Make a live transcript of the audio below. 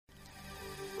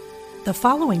The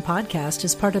following podcast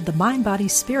is part of the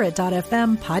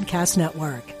MindBodySpirit.fm podcast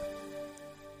network.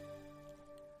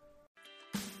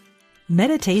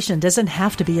 Meditation doesn't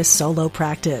have to be a solo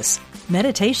practice.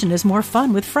 Meditation is more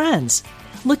fun with friends.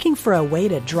 Looking for a way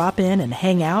to drop in and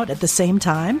hang out at the same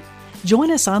time? Join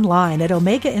us online at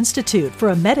Omega Institute for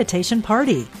a meditation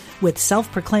party with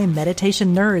self-proclaimed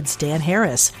meditation nerds Dan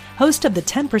Harris, host of the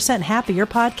 10% Happier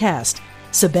podcast,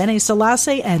 Sebene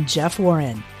Selassie, and Jeff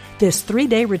Warren. This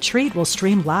 3-day retreat will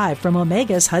stream live from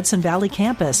Omega's Hudson Valley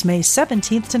campus May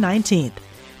 17th to 19th.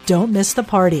 Don't miss the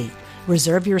party.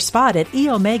 Reserve your spot at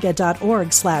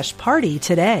eomega.org/party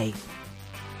today.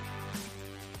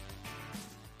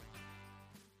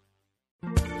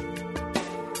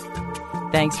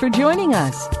 Thanks for joining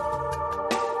us.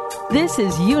 This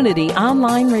is Unity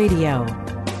Online Radio,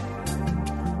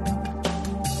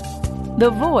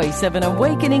 the voice of an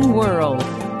awakening world.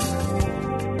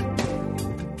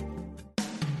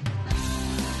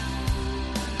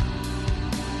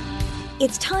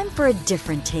 It's time for a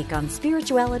different take on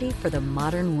spirituality for the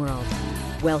modern world.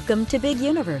 Welcome to Big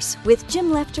Universe with Jim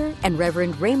Lefter and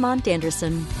Reverend Raymond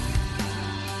Anderson.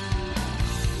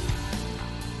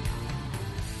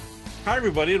 Hi,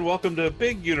 everybody, and welcome to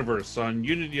Big Universe on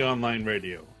Unity Online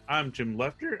Radio. I'm Jim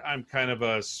Lefter. I'm kind of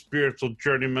a spiritual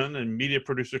journeyman and media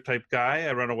producer type guy.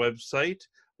 I run a website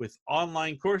with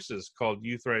online courses called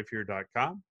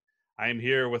YouThriveHere.com. I am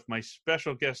here with my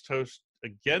special guest host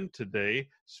again today,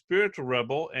 Spiritual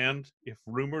Rebel, and if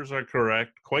rumors are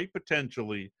correct, quite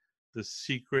potentially the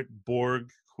secret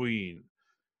Borg Queen.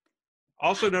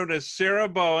 Also known as Sarah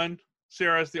Bowen.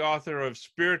 Sarah is the author of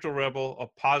Spiritual Rebel, a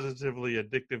positively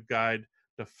addictive guide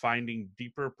to finding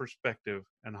deeper perspective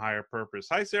and higher purpose.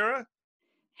 Hi, Sarah.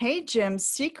 Hey, Jim.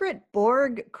 Secret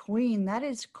Borg Queen. That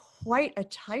is quite a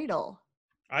title.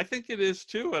 I think it is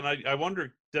too. And I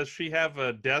wonder, does she have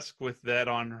a desk with that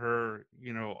on her,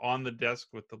 on the desk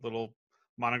with the little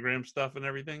monogram stuff and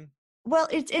everything? Well,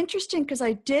 it's interesting because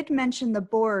I did mention the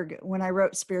Borg when I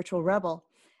wrote Spiritual Rebel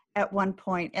at one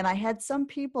point, and I had some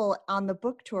people on the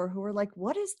book tour who were like,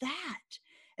 what is that?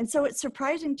 And so it's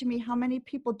surprising to me how many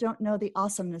people don't know the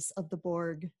awesomeness of the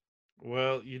Borg.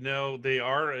 Well, they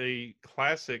are a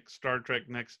classic Star Trek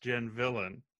Next Gen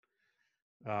villain,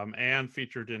 and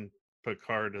featured in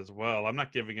Picard as well. I'm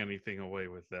not giving anything away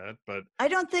with that, but I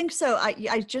don't think so.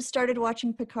 I just started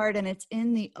watching Picard, and it's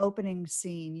in the opening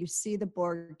scene. You see the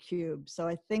Borg cube. So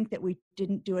I think that we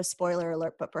didn't do a spoiler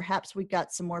alert, but perhaps we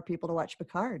got some more people to watch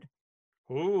Picard.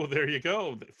 Oh, there you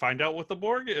go. Find out what the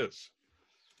Borg is.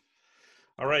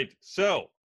 All right. So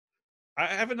I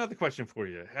have another question for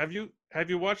you. Have you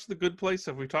watched The Good Place?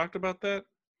 Have we talked about that?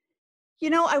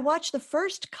 I watched the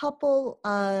first couple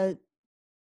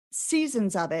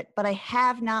seasons of it, but I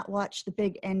have not watched the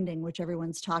big ending, which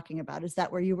everyone's talking about. Is that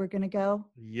where you were going to go?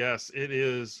 Yes, it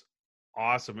is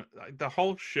awesome. The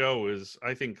whole show is,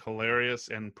 I think, hilarious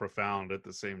and profound at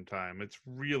the same time. It's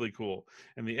really cool.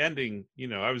 And the ending,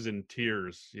 I was in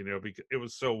tears, because it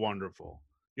was so wonderful.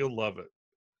 You'll love it.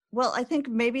 Well, I think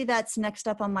maybe that's next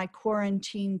up on my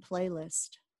quarantine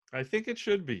playlist. I think it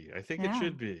should be. It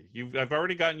should be. I've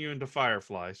already gotten you into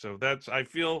Firefly, so I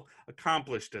feel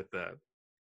accomplished at that.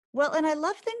 Well, and I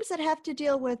love things that have to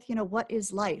deal with, what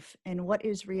is life and what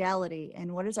is reality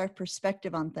and what is our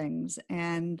perspective on things.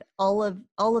 And all of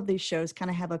these shows kind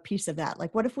of have a piece of that.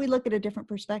 Like, what if we look at a different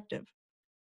perspective?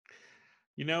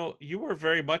 You were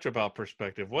very much about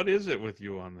perspective. What is it with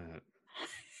you on that?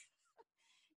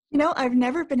 I've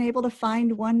never been able to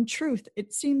find one truth.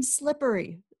 It seems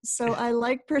slippery. So I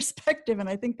like perspective. And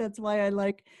I think that's why I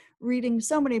like reading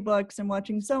so many books and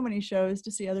watching so many shows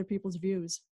to see other people's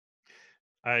views.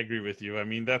 I agree with you. I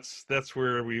mean, that's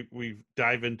where we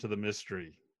dive into the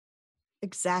mystery.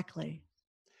 Exactly.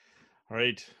 All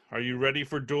right. Are you ready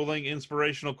for dueling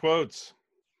inspirational quotes?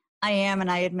 I am, and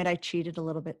I admit I cheated a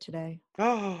little bit today.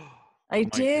 I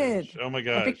did. Gosh. Oh my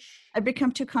gosh. I've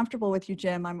become too comfortable with you,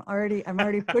 Jim. I'm already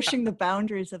pushing the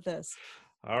boundaries of this.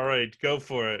 All right, go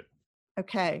for it.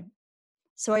 Okay.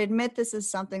 So I admit this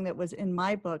is something that was in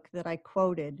my book that I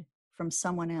quoted from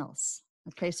someone else.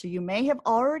 Okay, so you may have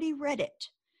already read it.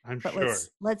 But sure.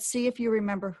 Let's see if you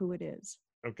remember who it is.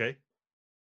 Okay.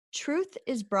 Truth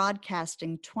is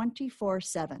broadcasting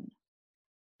 24/7.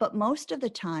 But most of the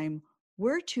time,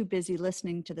 we're too busy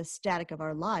listening to the static of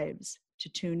our lives to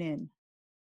tune in.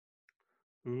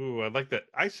 Ooh, I like that.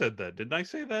 I said that. Didn't I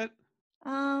say that?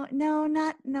 Oh,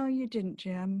 no, you didn't,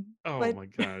 Jim. Oh my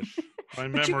gosh. My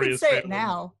but memory you is can say failing. it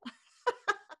now.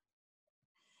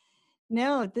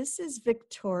 No, this is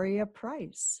Victoria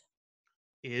Price.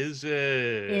 Is It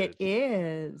it?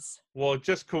 is. Well,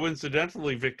 just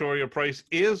coincidentally, Victoria Price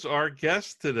is our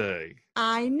guest today.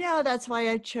 I know, that's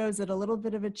why I chose it. A little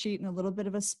bit of a cheat and a little bit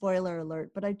of a spoiler alert,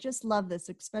 but I just love this,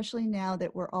 especially now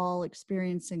that we're all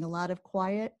experiencing a lot of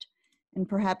quiet and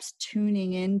perhaps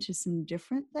tuning into some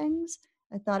different things.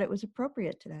 I thought it was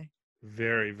appropriate today.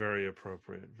 Very, very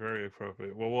appropriate. Very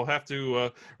appropriate. Well, we'll have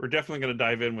to, we're definitely going to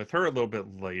dive in with her a little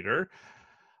bit later.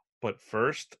 But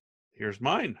first, here's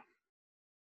mine.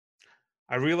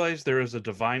 I realize there is a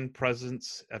divine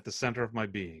presence at the center of my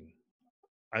being.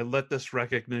 I let this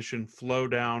recognition flow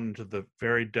down into the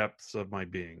very depths of my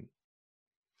being.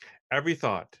 Every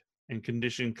thought and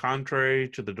condition contrary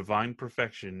to the divine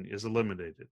perfection is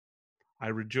eliminated. I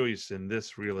rejoice in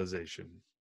this realization.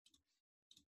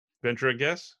 Venture a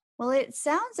guess? Well, it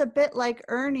sounds a bit like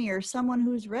Ernie or someone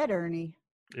who's read Ernie.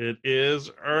 It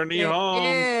is Ernie Holmes.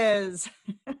 It is.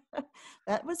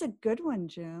 That was a good one,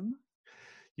 Jim.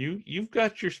 You've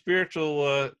got your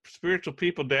spiritual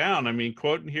people down. I mean,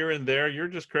 quoting here and there, you're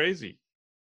just crazy.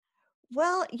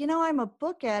 Well, I'm a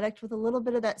book addict with a little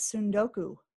bit of that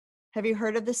Sundoku. Have you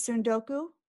heard of the Sundoku?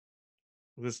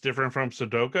 This different from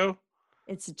Sudoku?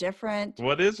 It's different.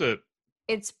 What is it?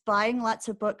 It's buying lots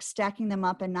of books, stacking them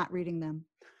up, and not reading them.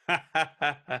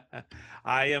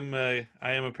 I am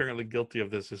apparently guilty of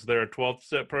this. Is there a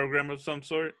 12-step program of some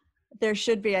sort? There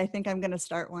should be. I think I'm going to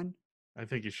start one. I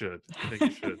think you should.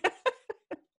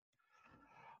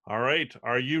 All right.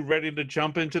 Are you ready to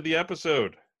jump into the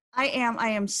episode? I am. I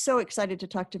am so excited to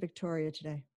talk to Victoria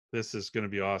today. This is going to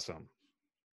be awesome.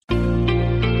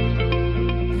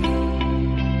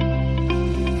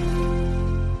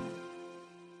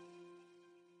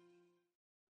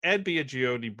 Ed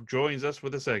Biagiotti joins us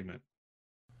with a segment.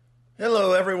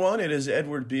 Hello, everyone. It is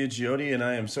Edward Biagiotti, and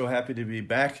I am so happy to be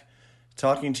back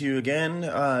talking to you again.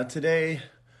 Today,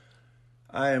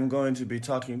 I am going to be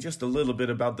talking just a little bit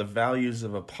about the values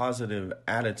of a positive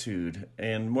attitude,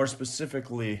 and more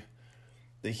specifically,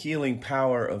 the healing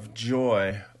power of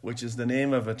joy, which is the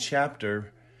name of a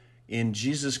chapter in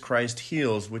Jesus Christ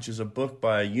Heals, which is a book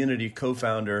by Unity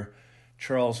co-founder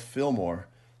Charles Fillmore.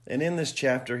 And in this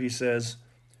chapter, he says,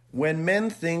 when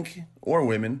men or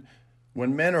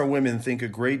women think a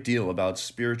great deal about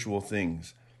spiritual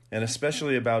things, and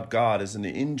especially about God as an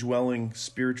indwelling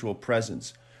spiritual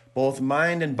presence, both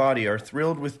mind and body are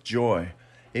thrilled with joy,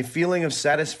 a feeling of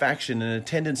satisfaction and a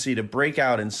tendency to break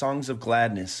out in songs of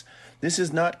gladness. This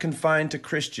is not confined to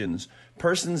Christians.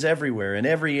 Persons everywhere, in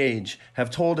every age, have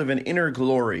told of an inner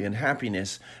glory and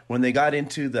happiness when they got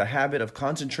into the habit of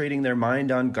concentrating their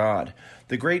mind on God.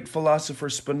 The great philosopher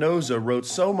Spinoza wrote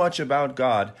so much about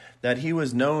God that he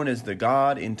was known as the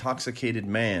God-intoxicated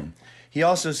man. He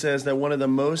also says that one of the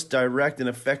most direct and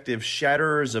effective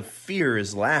shatterers of fear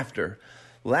is laughter.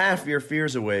 Laugh your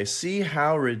fears away. See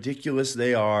how ridiculous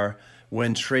they are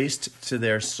when traced to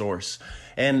their source.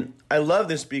 And I love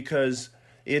this because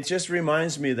it just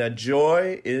reminds me that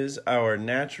joy is our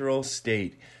natural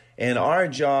state. And our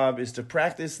job is to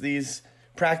practice these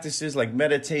practices like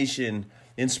meditation,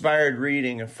 inspired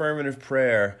reading, affirmative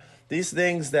prayer, these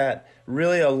things that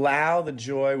really allow the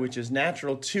joy which is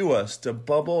natural to us to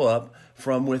bubble up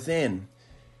from within.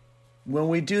 When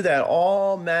we do that,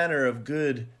 all manner of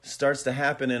good starts to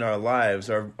happen in our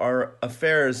lives. Our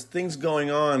affairs, things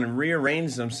going on, and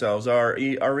rearrange themselves. Our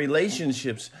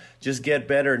relationships just get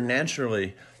better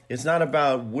naturally. It's not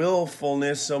about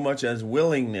willfulness so much as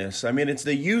willingness. I mean, it's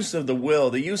the use of the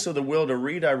will to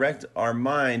redirect our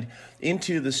mind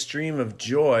into the stream of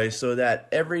joy so that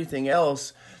everything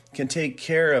else can take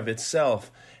care of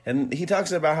itself. And he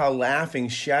talks about how laughing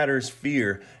shatters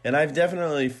fear, and I've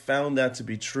definitely found that to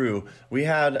be true. We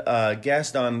had a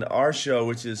guest on our show,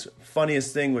 which is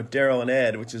Funniest Thing with Daryl and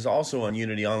Ed, which is also on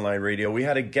Unity Online Radio. We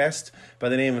had a guest by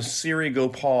the name of Siri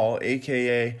Gopal,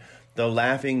 a.k.a. the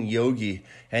Laughing Yogi,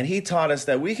 and he taught us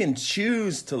that we can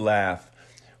choose to laugh.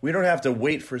 We don't have to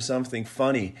wait for something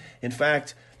funny. In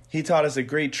fact, he taught us a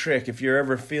great trick. If you're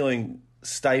ever feeling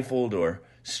stifled or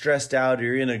stressed out, or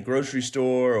you're in a grocery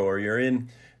store, or you're in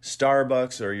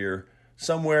Starbucks, or you're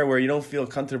somewhere where you don't feel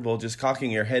comfortable just cocking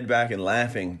your head back and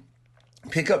laughing,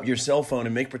 pick up your cell phone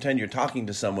and make pretend you're talking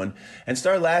to someone and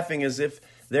start laughing as if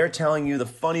they're telling you the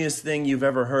funniest thing you've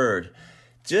ever heard.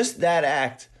 Just that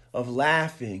act of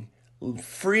laughing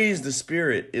frees the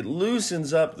spirit. It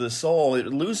loosens up the soul. It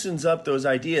loosens up those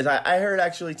ideas. I heard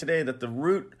actually today that the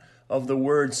root of the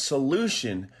word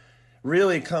solution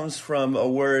really comes from a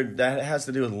word that has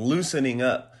to do with loosening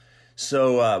up.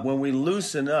 So when we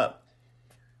loosen up,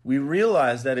 we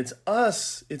realize that it's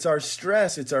us, it's our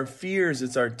stress, it's our fears,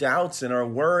 it's our doubts and our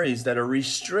worries that are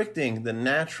restricting the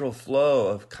natural flow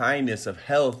of kindness, of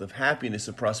health, of happiness,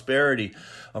 of prosperity,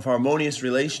 of harmonious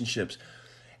relationships.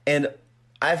 And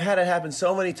I've had it happen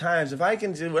so many times. If I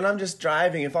can do, when I'm just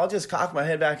driving, if I'll just cock my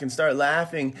head back and start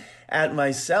laughing at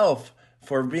myself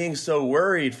for being so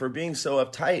worried, for being so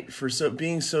uptight, for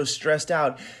being so stressed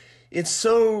out, it's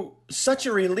such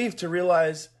a relief to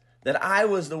realize that I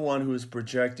was the one who was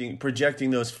projecting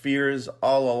those fears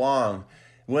all along.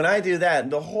 When I do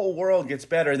that, the whole world gets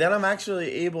better. Then I'm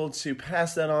actually able to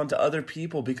pass that on to other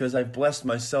people because I've blessed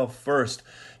myself first,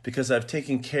 because I've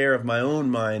taken care of my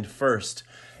own mind first.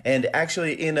 And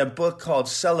actually, in a book called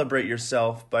Celebrate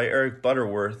Yourself by Eric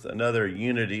Butterworth, another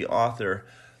Unity author,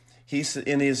 he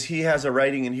has a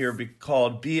writing in here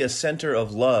called Be a Center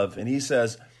of Love. And he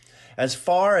says, as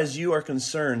far as you are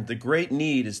concerned, the great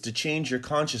need is to change your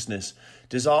consciousness,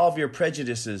 dissolve your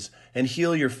prejudices, and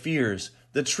heal your fears.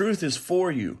 The truth is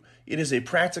for you. It is a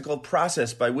practical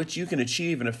process by which you can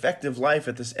achieve an effective life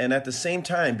and at the same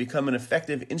time become an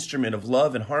effective instrument of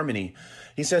love and harmony.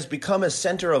 He says, become a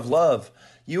center of love.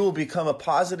 You will become a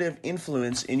positive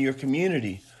influence in your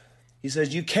community. He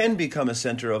says you can become a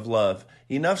center of love.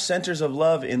 Enough centers of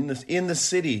love in the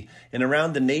city and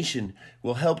around the nation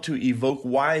will help to evoke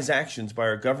wise actions by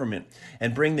our government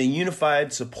and bring the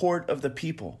unified support of the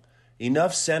people.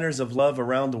 Enough centers of love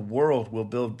around the world will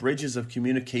build bridges of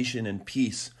communication and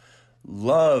peace.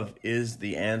 Love is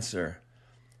the answer.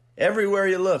 Everywhere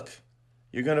you look,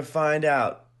 you're going to find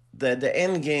out that the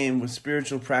end game with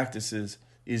spiritual practices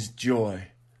is joy.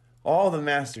 All the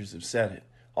masters have said it.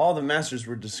 All the masters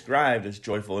were described as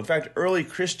joyful. In fact, early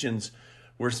Christians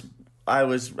I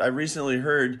recently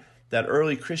heard that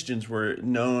early Christians were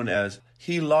known as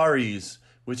Hilaries,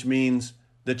 which means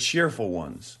the cheerful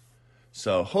ones.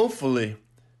 So hopefully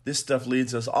this stuff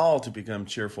leads us all to become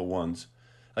cheerful ones.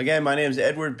 Again, my name is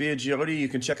Edward Biagiotti. You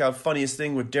can check out Funniest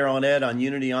Thing with Daryl and Ed on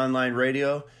Unity Online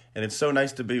Radio, and it's so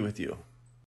nice to be with you.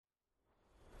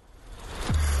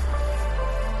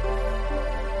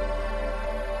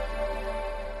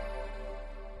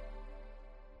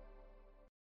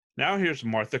 Now here's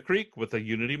Martha Creek with a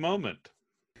Unity Moment.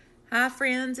 Hi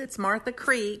friends, it's Martha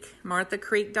Creek,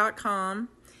 marthacreek.com.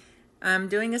 I'm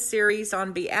doing a series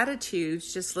on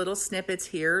Beatitudes, just little snippets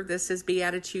here. This is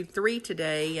Beatitude 3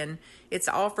 today, and it's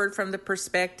offered from the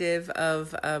perspective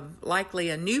of likely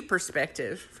a new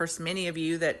perspective for many of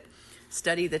you that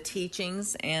study the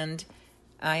teachings, and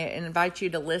I invite you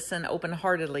to listen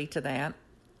open-heartedly to that.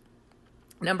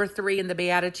 Number 3 in the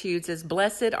Beatitudes is,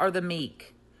 Blessed are the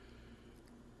meek.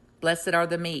 Blessed are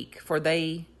the meek, for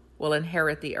they will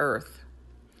inherit the earth.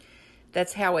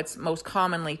 That's how it's most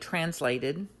commonly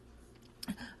translated.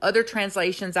 Other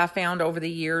translations I found over the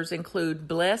years include,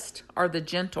 Blessed are the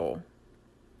gentle.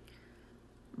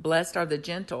 Blessed are the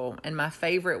gentle. And my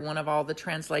favorite one of all the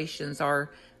translations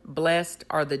are, Blessed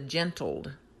are the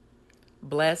gentled.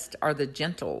 Blessed are the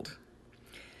gentled.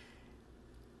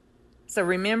 So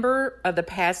remember the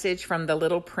passage from The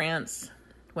Little Prince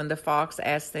when the fox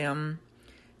asked them,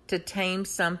 to tame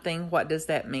something, what does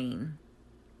that mean?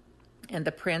 And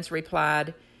the prince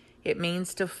replied, it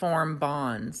means to form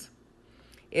bonds.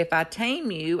 If I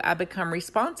tame you, I become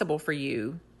responsible for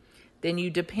you. Then you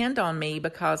depend on me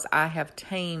because I have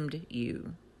tamed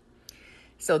you.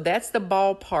 So that's the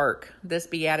ballpark this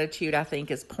beatitude, I think,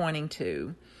 is pointing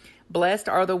to. Blessed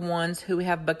are the ones who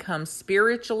have become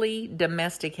spiritually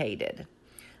domesticated.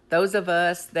 Those of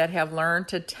us that have learned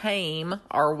to tame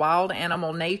our wild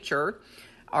animal nature,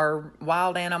 our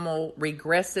wild animal,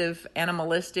 regressive,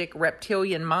 animalistic,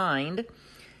 reptilian mind,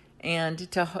 and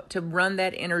to run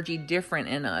that energy different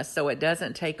in us so it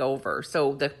doesn't take over.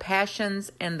 So the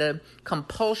passions and the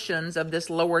compulsions of this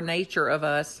lower nature of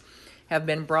us have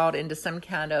been brought into some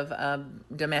kind of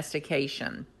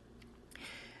domestication.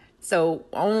 So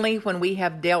only when we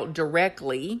have dealt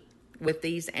directly with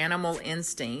these animal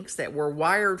instincts that we're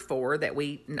wired for, that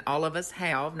all of us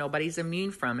have, nobody's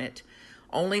immune from it,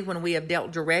 only when we have dealt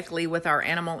directly with our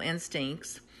animal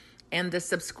instincts and the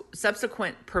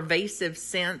subsequent pervasive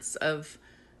sense of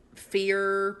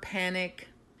fear, panic,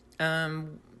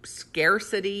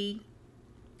 scarcity,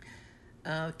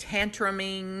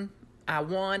 tantruming, I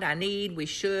want, I need, we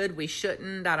should, we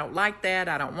shouldn't, I don't like that,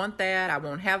 I don't want that, I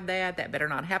won't have that, that better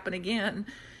not happen again.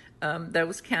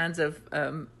 Those kinds of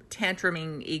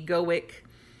tantruming, egoic,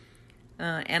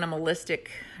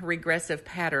 animalistic, regressive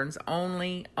patterns,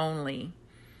 only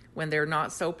when they're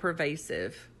not so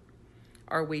pervasive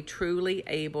are we truly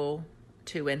able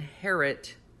to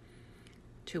inherit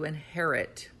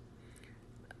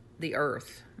the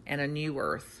earth and a new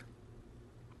earth.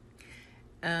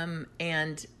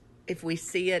 And if we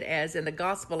see it as in the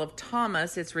Gospel of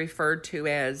Thomas, it's referred to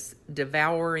as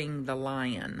devouring the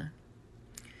lion.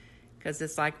 Because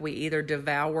it's like we either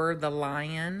devour the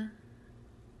lion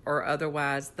or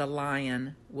otherwise the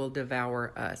lion will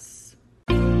devour us.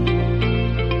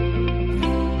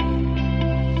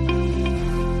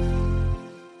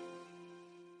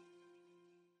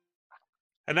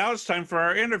 And now it's time for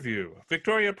our interview.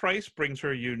 Victoria Price brings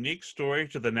her unique story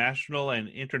to the national and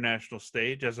international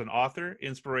stage as an author,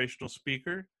 inspirational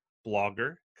speaker,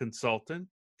 blogger, consultant,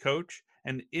 coach,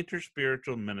 and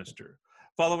interspiritual minister.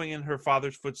 Following in her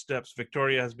father's footsteps,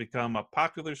 Victoria has become a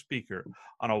popular speaker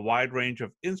on a wide range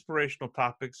of inspirational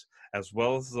topics, as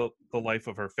well as the life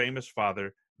of her famous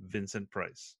father, Vincent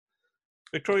Price.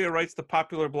 Victoria writes the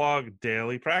popular blog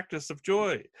Daily Practice of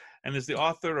Joy and is the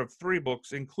author of 3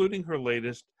 books, including her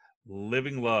latest,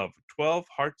 Living Love, 12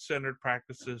 Heart-Centered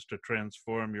Practices to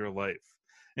Transform Your Life.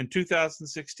 In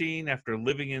 2016, after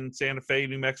living in Santa Fe,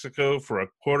 New Mexico for a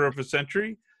quarter of a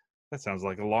century, that sounds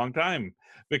like a long time,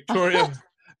 Victoria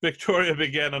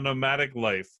began a nomadic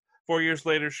life. 4 years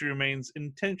later, she remains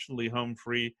intentionally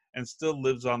home-free and still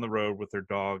lives on the road with her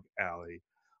dog, Allie.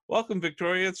 Welcome,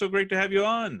 Victoria. It's so great to have you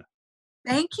on.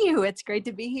 Thank you. It's great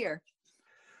to be here.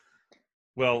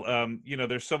 Well,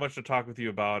 there's so much to talk with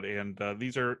you about, and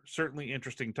these are certainly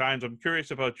interesting times. I'm curious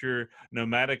about your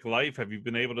nomadic life. Have you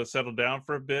been able to settle down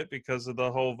for a bit because of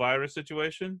the whole virus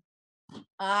situation?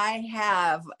 I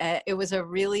have. It was a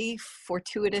really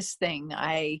fortuitous thing.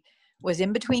 I was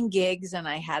in between gigs and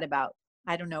I had about,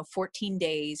 14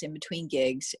 days in between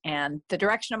gigs. And the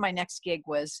direction of my next gig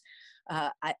was,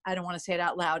 I don't want to say it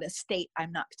out loud, a state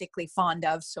I'm not particularly fond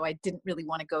of. So I didn't really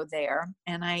want to go there.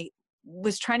 And I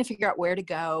was trying to figure out where to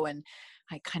go. And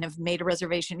I kind of made a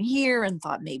reservation here and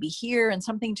thought maybe here. And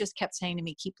something just kept saying to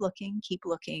me, keep looking, keep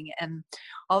looking. And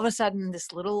all of a sudden,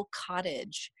 this little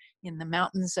cottage in the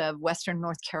mountains of Western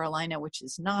North Carolina, which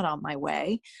is not on my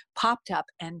way, popped up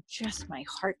and just my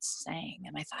heart sang.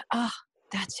 And I thought,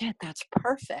 that's it. That's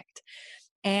perfect.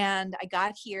 And I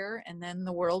got here and then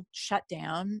the world shut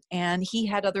down and he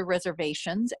had other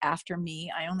reservations after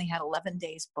me. I only had 11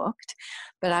 days booked,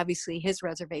 but obviously his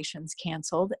reservations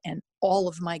canceled and all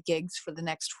of my gigs for the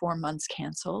next 4 months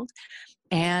canceled.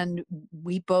 And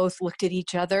we both looked at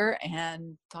each other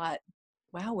and thought,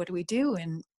 wow, what do we do?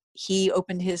 And he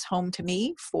opened his home to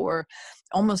me for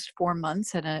almost 4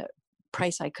 months at a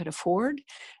price I could afford.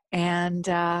 And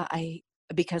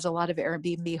because a lot of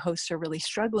Airbnb hosts are really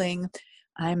struggling,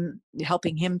 I'm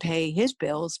helping him pay his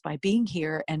bills by being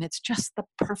here, and it's just the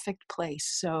perfect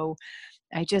place. So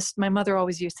my mother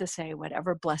always used to say,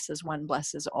 whatever blesses one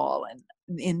blesses all. And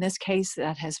in this case,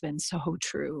 that has been so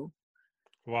true.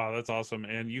 Wow, that's awesome.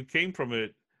 And you came from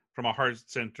a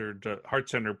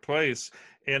heart-centered place.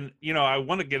 And, I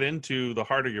want to get into the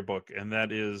heart of your book, and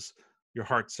that is your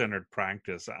heart-centered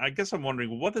practice. I guess I'm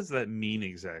wondering, what does that mean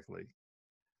exactly?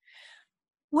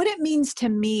 What it means to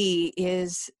me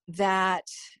is that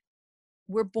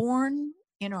we're born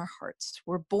in our hearts.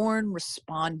 We're born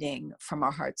responding from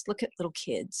our hearts. Look at little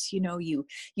kids. You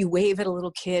wave at a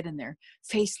little kid and their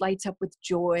face lights up with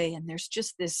joy. And there's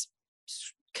just this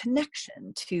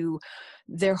connection to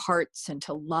their hearts and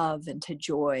to love and to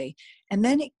joy. And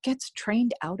then it gets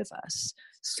trained out of us.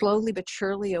 Slowly but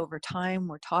surely over time,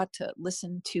 we're taught to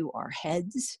listen to our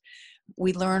heads.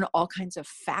 We learn all kinds of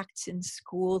facts in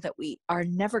school that we are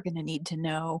never going to need to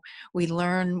know. We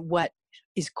learn what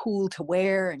is cool to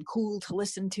wear and cool to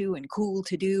listen to and cool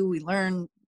to do. We learn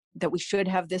that we should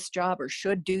have this job or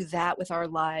should do that with our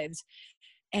lives.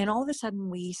 And all of a sudden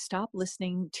we stop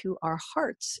listening to our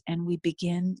hearts and we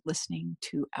begin listening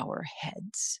to our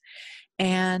heads.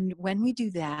 And when we do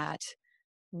that,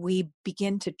 we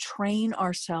begin to train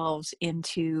ourselves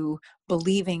into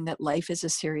believing that life is a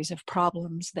series of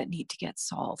problems that need to get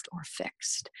solved or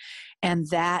fixed. And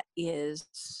that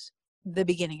is the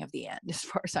beginning of the end, as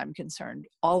far as I'm concerned.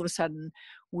 All of a sudden,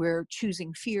 we're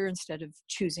choosing fear instead of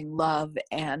choosing love.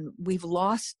 And we've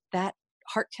lost that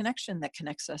heart connection that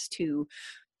connects us to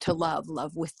love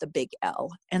with the big L.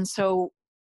 And so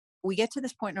we get to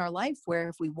this point in our life where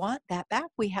if we want that back,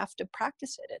 we have to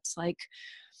practice it. It's like,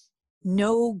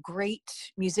 no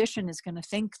great musician is going to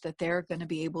think that they're going to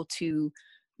be able to,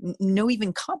 no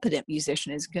even competent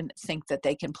musician is going to think that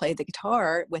they can play the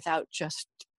guitar without just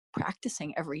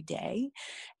practicing every day.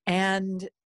 And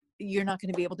you're not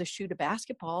going to be able to shoot a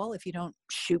basketball if you don't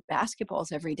shoot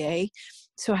basketballs every day.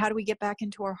 So how do we get back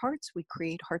into our hearts? We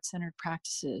create heart-centered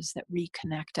practices that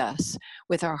reconnect us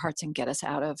with our hearts and get us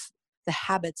out of the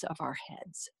habits of our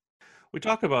heads. We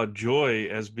talk about joy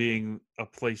as being a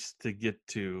place to get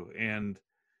to. And,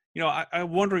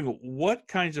 I'm wondering what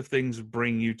kinds of things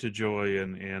bring you to joy,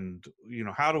 and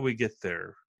how do we get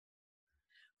there?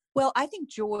 Well, I think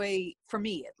joy, for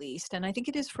me at least, and I think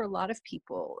it is for a lot of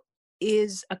people,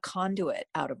 is a conduit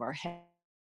out of our head,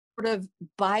 sort of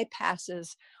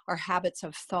bypasses our habits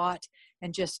of thought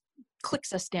and just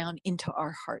clicks us down into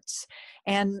our hearts.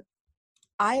 And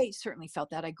I certainly felt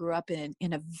that. I grew up in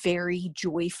a very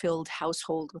joy-filled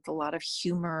household with a lot of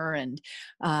humor, and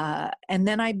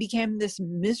then I became this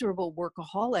miserable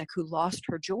workaholic who lost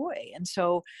her joy. And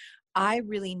so I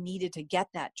really needed to get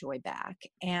that joy back.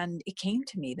 And it came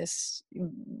to me, this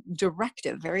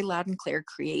directive, very loud and clear: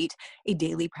 create a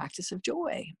daily practice of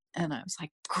joy. And I was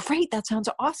like, great, that sounds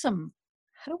awesome.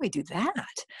 How do I do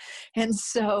that? And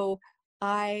so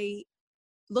I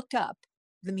looked up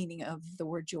the meaning of the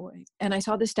word joy. And I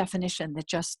saw this definition that,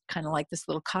 just kind of like this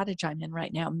little cottage I'm in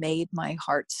right now, made my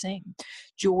heart sing.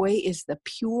 Joy is the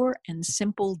pure and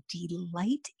simple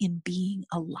delight in being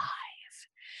alive.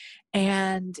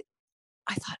 And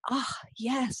I thought,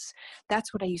 yes,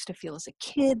 that's what I used to feel as a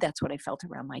kid. That's what I felt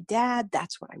around my dad.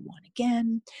 That's what I want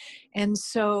again. And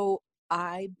so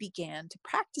I began to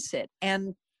practice it.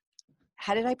 And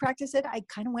how did I practice it? I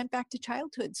kind of went back to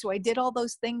childhood. So I did all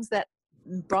those things that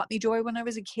brought me joy when I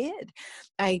was a kid.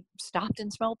 I stopped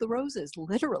and smelled the roses,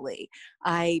 literally.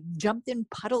 I jumped in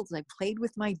puddles. I played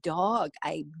with my dog.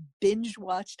 I binge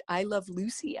watched I Love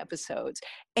Lucy episodes.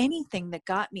 Anything that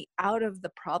got me out of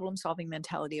the problem-solving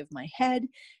mentality of my head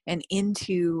and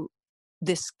into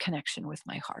this connection with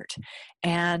my heart.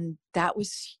 And that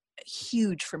was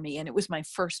huge for me. And it was my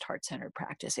first heart-centered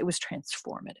practice. It was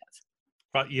transformative.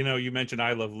 You mentioned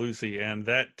I Love Lucy, and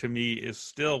that to me is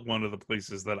still one of the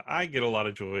places that I get a lot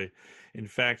of joy. In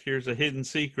fact, here's a hidden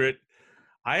secret.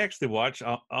 I actually watch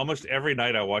almost every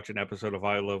night. I watch an episode of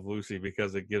I Love Lucy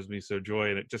because it gives me so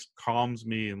joy, and it just calms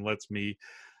me and lets me,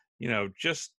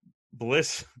 just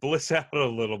bliss out a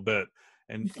little bit.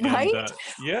 Right?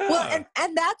 Yeah. Well,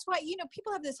 and that's why,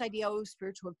 people have this idea,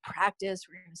 spiritual practice,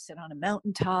 we're going to sit on a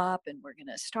mountaintop and we're going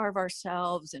to starve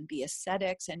ourselves and be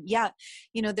ascetics. And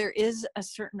there is a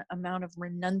certain amount of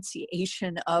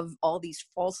renunciation of all these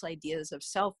false ideas of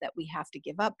self that we have to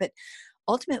give up. But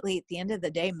ultimately, at the end of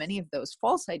the day, many of those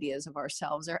false ideas of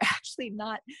ourselves are actually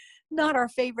not our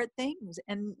favorite things.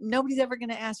 And nobody's ever going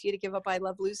to ask you to give up I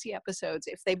Love Lucy episodes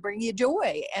if they bring you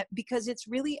joy, because it's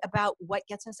really about what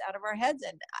gets us out of our heads.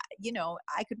 And,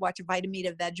 I could watch a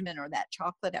Vitamita Vegemin or that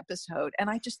chocolate episode, and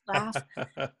I just laugh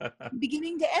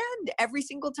beginning to end every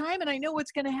single time. And I know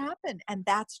what's going to happen. And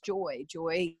that's joy.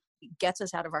 Joy gets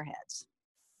us out of our heads.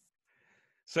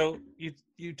 So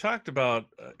you talked about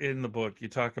in the book, you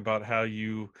talk about how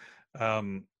you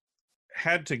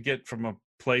had to get from a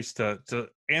place to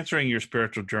answering your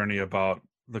spiritual journey about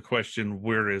the question,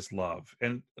 where is love?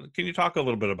 And can you talk a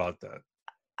little bit about that?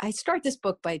 I start this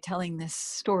book by telling this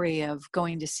story of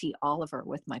going to see Oliver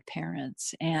with my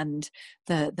parents and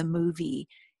the movie.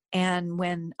 And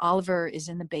when Oliver is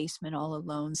in the basement all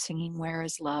alone, singing Where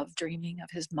is Love, dreaming of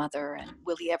his mother, and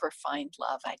will he ever find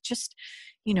love? I just,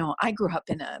 I grew up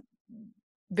in a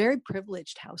very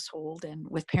privileged household and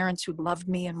with parents who loved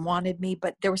me and wanted me,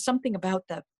 but there was something about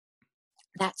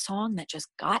that song that just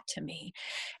got to me.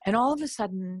 And all of a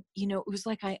sudden, it was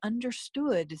like I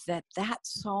understood that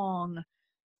song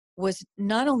was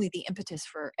not only the impetus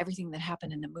for everything that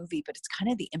happened in the movie, but it's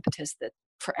kind of the impetus that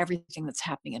for everything that's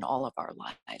happening in all of our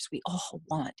lives. We all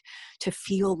want to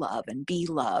feel love and be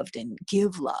loved and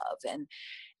give love.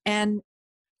 And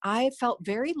I felt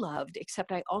very loved,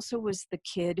 except I also was the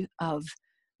kid of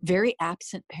very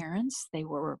absent parents. They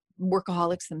were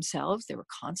workaholics themselves. They were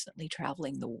constantly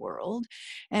traveling the world.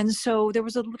 And so there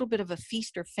was a little bit of a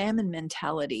feast or famine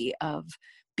mentality of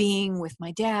being with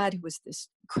my dad, who was this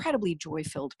incredibly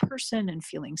joy-filled person and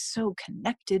feeling so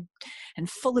connected and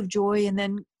full of joy, and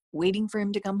then waiting for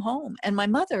him to come home. And my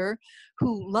mother,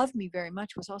 who loved me very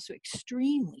much, was also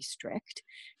extremely strict.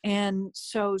 And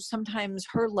so sometimes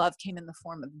her love came in the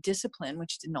form of discipline,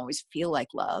 which didn't always feel like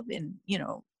love. In,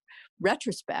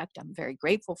 retrospect, I'm very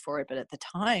grateful for it. But at the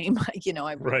time,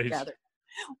 I would rather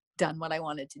done what I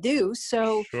wanted to do.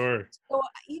 So, sure. So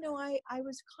I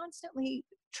was constantly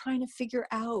trying to figure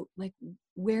out, like,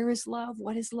 where is love?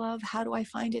 What is love? How do I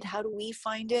find it? How do we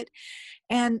find it?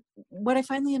 And what I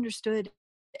finally understood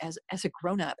as a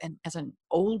grown-up and as an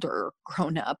older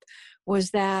grown-up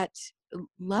was that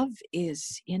love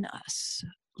is in us.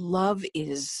 Love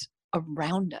is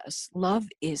around us. Love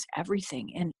is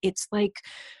everything. And it's like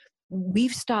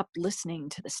we've stopped listening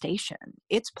to the station.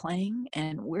 It's playing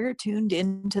and we're tuned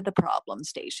into the problem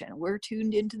station. We're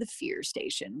tuned into the fear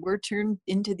station. We're tuned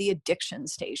into the addiction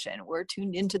station. We're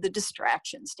tuned into the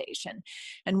distraction station.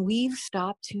 And we've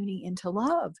stopped tuning into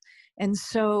love. And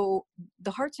so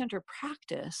the heart-centered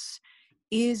practice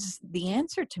is the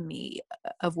answer to me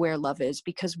of where love is,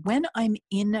 because when I'm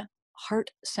in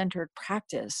heart-centered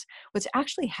practice, what's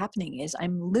actually happening is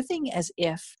I'm living as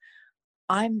if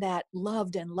I'm that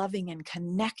loved and loving and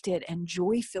connected and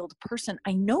joy-filled person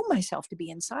I know myself to be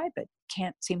inside, but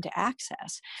can't seem to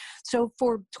access. So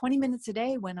for 20 minutes a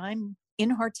day, when I'm in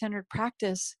heart-centered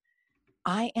practice,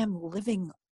 I am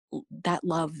living that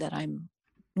love that I'm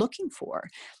looking for.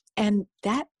 And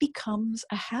that becomes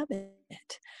a habit.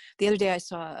 The other day I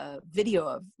saw a video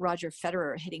of Roger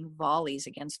Federer hitting volleys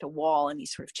against a wall, and he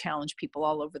sort of challenged people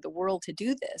all over the world to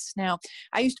do this. Now,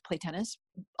 I used to play tennis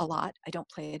a lot. I don't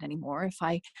play it anymore. If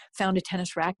I found a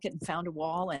tennis racket and found a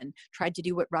wall and tried to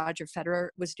do what Roger Federer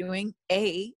was doing,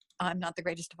 A, I'm not the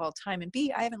greatest of all time, and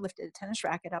B, I haven't lifted a tennis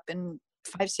racket up in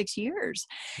 5-6 years.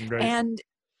 Right.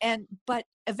 But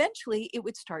eventually it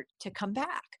would start to come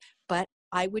back. But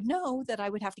I would know that I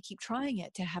would have to keep trying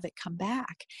it to have it come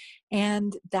back.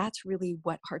 And that's really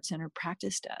what heart-centered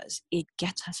practice does. It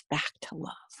gets us back to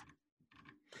love.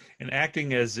 And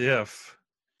acting as if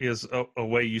is a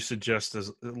way you suggest as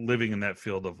living in that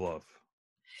field of love.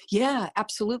 Yeah,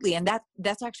 absolutely. And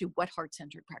that's actually what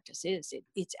heart-centered practice is.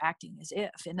 It's acting as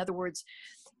if. In other words,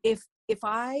 if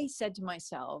I said to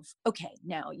myself, okay,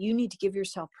 now you need to give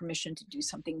yourself permission to do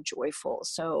something joyful.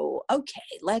 So, okay,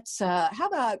 let's, how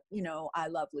about, I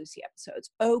Love Lucy episodes?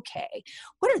 Okay,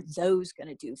 what are those going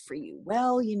to do for you?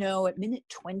 Well, at minute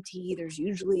 20, there's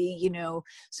usually,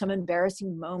 some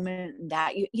embarrassing moment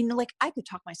that, like I could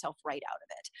talk myself right out of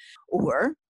it.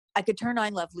 Or I could turn I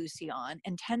Love Lucy on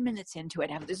and 10 minutes into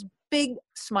it, have this big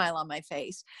smile on my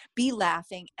face, be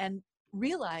laughing, and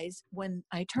realize when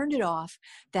I turned it off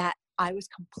that I was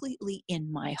completely in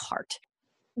my heart.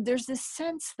 There's this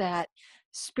sense that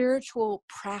spiritual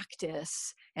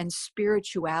practice and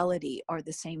spirituality are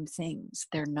the same things.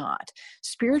 They're not.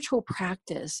 Spiritual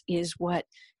practice is what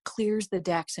clears the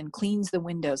decks and cleans the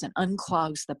windows and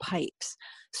unclogs the pipes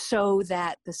so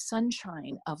that the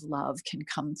sunshine of love can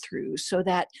come through, so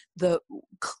that the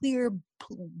clear,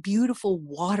 beautiful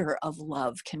water of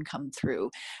love can come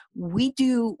through. We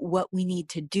do what we need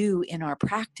to do in our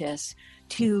practice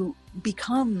to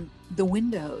become the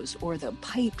windows or the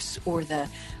pipes or the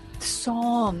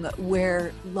song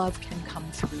where love can come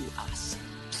through us.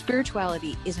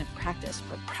 Spirituality isn't practice,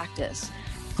 but practice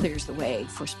clears the way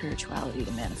for spirituality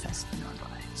to manifest in our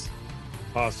lives.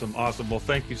 Awesome. Well,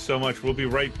 thank you so much. We'll be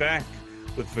right back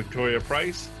with Victoria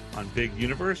Price on Big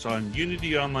Universe on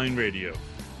Unity Online Radio.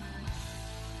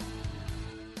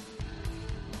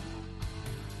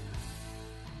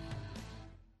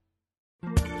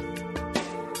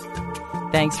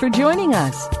 Thanks for joining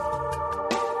us.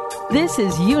 This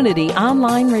is Unity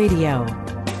Online Radio,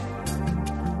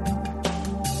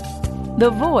 the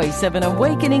voice of an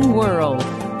awakening world.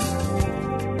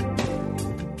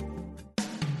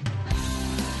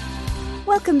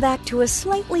 Welcome back to a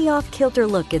slightly off-kilter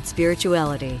look at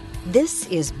spirituality. This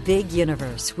is Big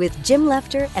Universe with Jim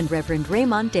Lefter and Reverend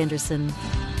Raymond Anderson.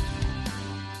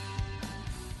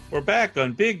 We're back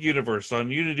on Big Universe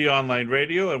on Unity Online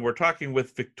Radio, and we're talking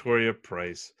with Victoria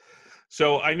Price.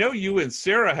 So I know you and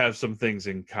Sarah have some things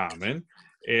in common,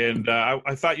 and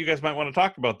I thought you guys might want to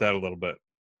talk about that a little bit.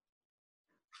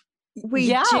 We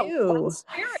do.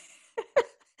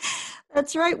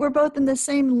 That's right. We're both in the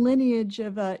same lineage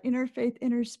of interfaith,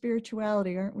 inner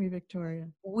spirituality, aren't we, Victoria?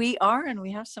 We are, and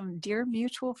we have some dear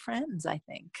mutual friends, I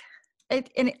think.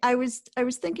 And I was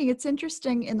thinking it's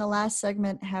interesting in the last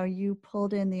segment how you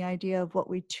pulled in the idea of what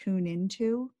we tune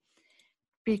into,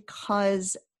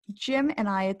 because Jim and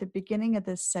I at the beginning of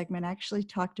this segment actually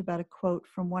talked about a quote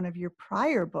from one of your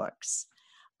prior books.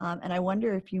 And I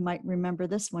wonder if you might remember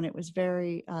this one. It was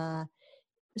very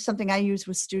something I use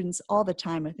with students all the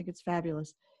time. I think it's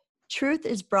fabulous. Truth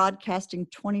is broadcasting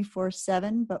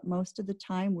 24/7, but most of the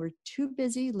time we're too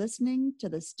busy listening to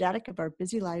the static of our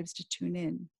busy lives to tune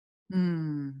in.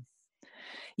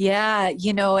 Yeah,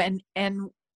 and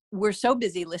we're so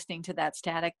busy listening to that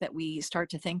static that we start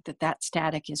to think that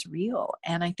static is real.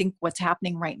 And I think what's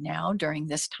happening right now during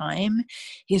this time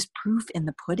is proof in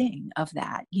the pudding of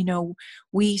that.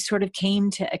 We sort of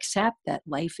came to accept that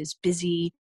life is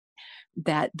busy,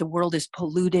 that the world is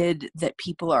polluted, that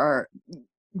people are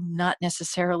not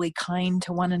necessarily kind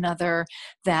to one another,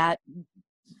 that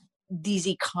these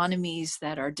economies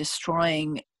that are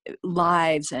destroying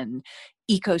lives and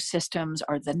ecosystems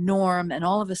are the norm. And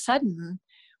all of a sudden,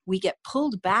 we get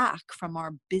pulled back from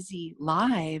our busy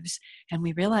lives and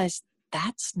we realize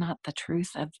that's not the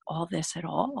truth of all this at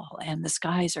all. And the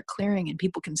skies are clearing and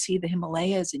people can see the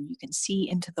Himalayas and you can see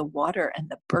into the water and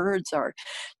the birds are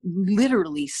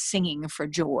literally singing for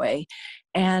joy.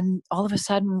 And all of a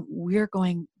sudden we're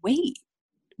going, wait,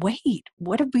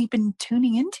 what have we been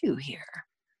tuning into here?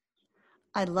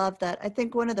 I love that. I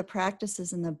think one of the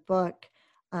practices in the book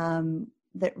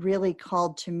that really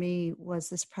called to me was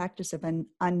this practice of an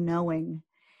unknowing.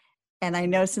 And I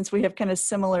know since we have kind of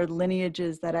similar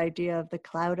lineages, that idea of the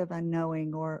cloud of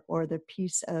unknowing or the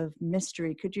piece of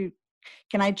mystery.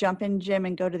 Can I jump in, Jim,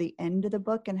 and go to the end of the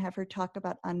book and have her talk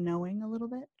about unknowing a little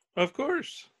bit? Of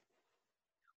course.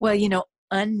 Well,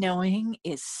 unknowing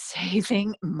is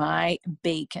saving my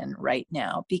bacon right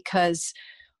now, because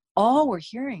all we're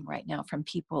hearing right now from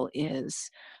people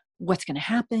is, what's going to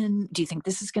happen? Do you think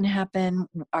this is going to happen?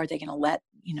 Are they going to let,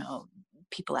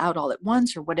 people out all at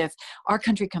once? Or what if our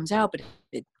country comes out, but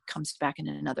it comes back in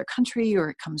another country, or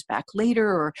it comes back later?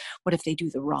 Or what if they do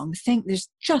the wrong thing? There's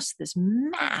just this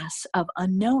mass of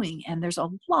unknowing, and there's a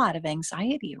lot of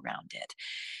anxiety around it.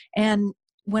 And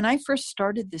when I first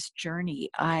started this journey,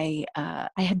 I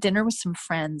had dinner with some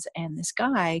friends, and this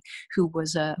guy who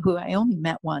I only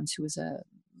met once, who was a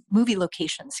movie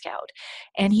location scout.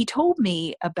 And he told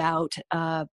me about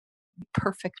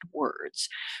perfect words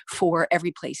for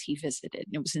every place he visited.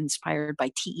 And it was inspired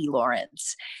by T.E.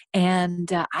 Lawrence.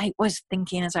 And I was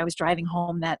thinking, as I was driving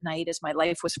home that night, as my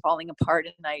life was falling apart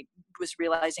and I was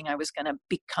realizing I was going to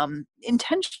become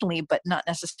intentionally, but not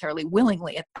necessarily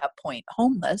willingly at that point,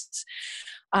 homeless,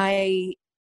 I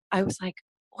was like,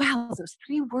 wow, those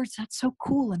 3 words, that's so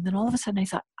cool. And then all of a sudden I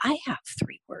thought, I have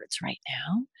 3 words right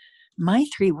now. My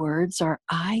 3 words are,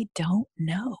 I don't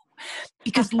know.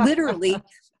 Because literally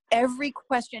every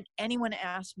question anyone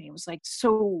asked me was like,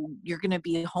 so you're going to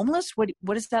be homeless? What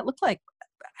does that look like?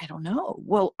 I don't know.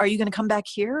 Well, are you going to come back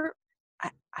here?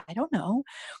 I don't know.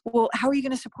 Well, how are you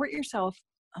going to support yourself?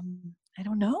 I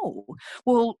don't know.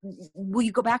 Well, will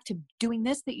you go back to doing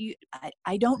this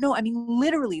I don't know. I mean,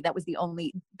 literally those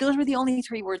were the only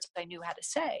 3 words I knew how to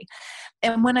say.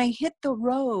 And when I hit the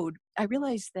road, I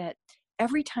realized that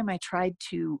every time I tried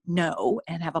to know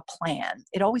and have a plan,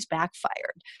 it always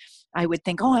backfired. I would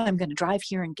think, I'm going to drive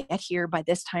here and get here by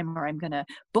this time, or I'm going to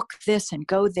book this and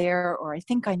go there, or I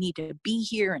think I need to be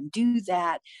here and do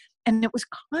that. And it was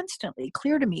constantly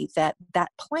clear to me that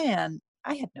plan,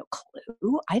 I had no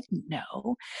clue. I didn't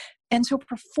know. And so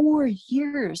for 4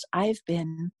 years, I've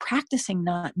been practicing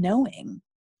not knowing.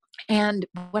 And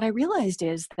what I realized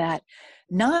is that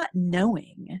not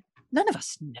knowing, none of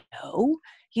us know,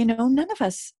 none of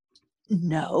us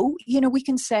know. We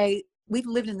can say we've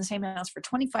lived in the same house for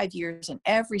 25 years, and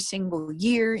every single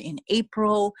year in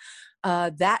April,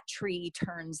 that tree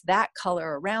turns that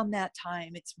color around that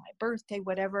time. It's my birthday,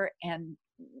 whatever. And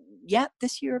yet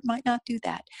this year it might not do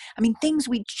that. I mean, things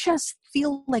we just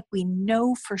feel like we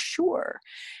know for sure.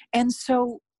 And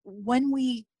so when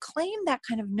we claim that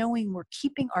kind of knowing, we're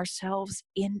keeping ourselves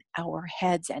in our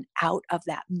heads and out of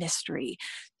that mystery.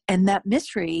 And that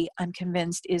mystery, I'm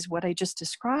convinced, is what I just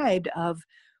described, of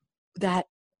that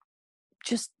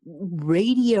just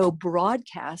radio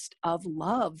broadcast of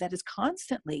love that is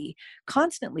constantly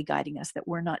guiding us, that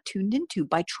we're not tuned into.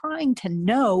 By trying to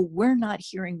know, we're not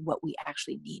hearing what we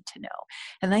actually need to know.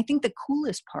 And I think the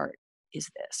coolest part is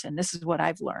this, and this is what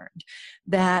I've learned,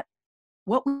 that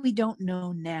what we don't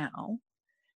know now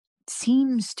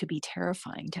seems to be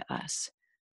terrifying to us.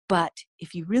 But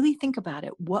if you really think about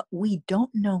it, what we don't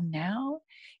know now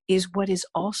is what is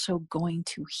also going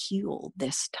to heal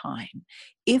this time.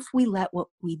 If we let what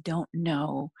we don't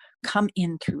know come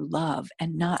in through love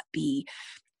and not be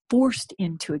forced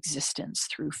into existence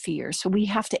through fear. So we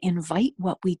have to invite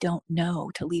what we don't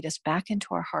know to lead us back into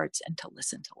our hearts and to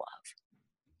listen to love.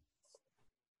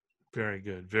 Very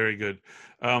good. Very good.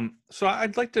 So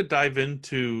I'd like to dive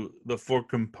into the 4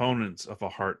 components of a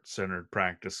heart-centered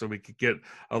practice so we could get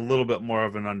a little bit more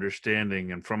of an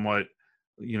understanding. And from what,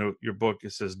 your book,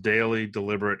 it says daily,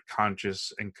 deliberate,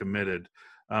 conscious, and committed.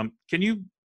 Can you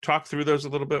talk through those a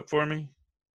little bit for me?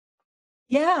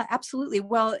 Yeah, absolutely.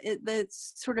 Well, the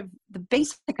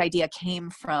basic idea came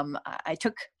from,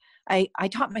 I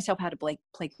taught myself how to play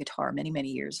guitar many, many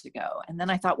years ago. And then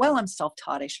I thought, well, I'm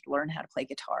self-taught. I should learn how to play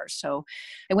guitar. So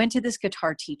I went to this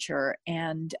guitar teacher,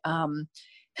 and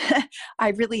I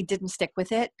really didn't stick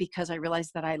with it because I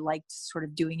realized that I liked sort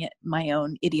of doing it my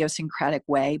own idiosyncratic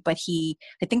way. But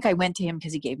I think I went to him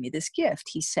because he gave me this gift.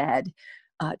 He said,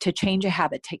 to change a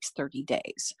habit takes 30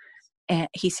 days. And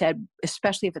he said,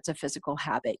 especially if it's a physical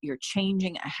habit, you're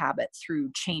changing a habit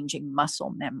through changing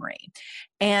muscle memory.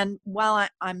 And while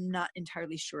I'm not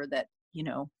entirely sure that,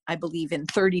 I believe in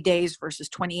 30 days versus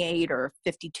 28 or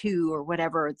 52 or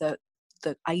whatever, the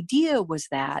idea was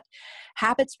that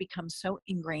habits become so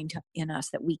ingrained in us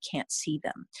that we can't see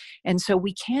them. And so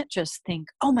we can't just think,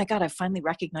 oh my God, I finally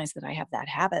recognized that I have that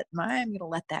habit, and I'm going to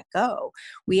let that go.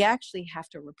 We actually have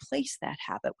to replace that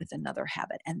habit with another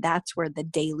habit. And that's where the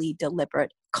daily,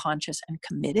 deliberate, conscious, and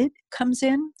committed comes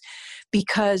in,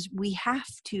 because we have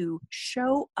to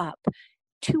show up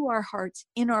to our hearts,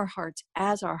 in our hearts,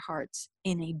 as our hearts,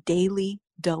 in a daily,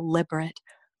 deliberate,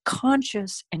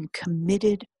 conscious, and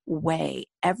committed way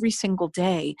every single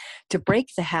day to break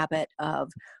the habit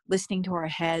of listening to our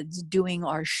heads, doing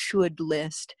our should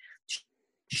list.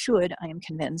 Should, I am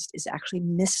convinced, is actually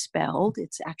misspelled.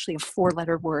 It's actually a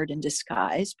 4-letter word in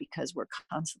disguise, because we're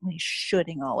constantly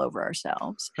shoulding all over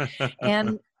ourselves.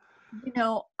 And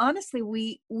honestly,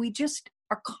 we just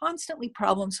are constantly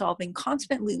problem solving,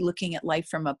 constantly looking at life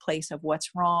from a place of what's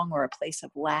wrong or a place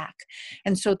of lack.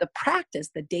 And so the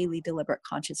practice, the daily, deliberate,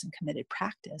 conscious, and committed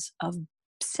practice of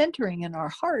centering in our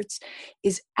hearts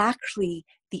is actually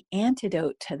the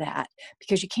antidote to that,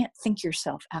 because you can't think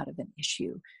yourself out of an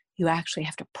issue. You actually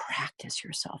have to practice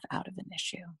yourself out of an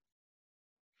issue.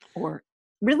 Or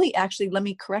really, actually, let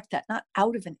me correct that, not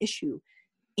out of an issue,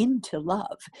 into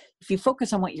love. If you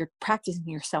focus on what you're practicing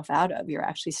yourself out of, you're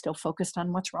actually still focused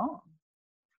on what's wrong.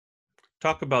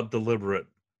 Talk about deliberate.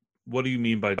 What do you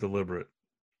mean by deliberate?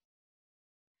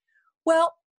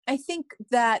 Well, I think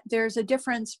that there's a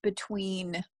difference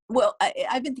between,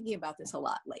 I've been thinking about this a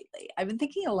lot lately. I've been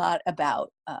thinking a lot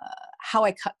about how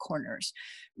I cut corners.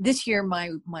 This year, my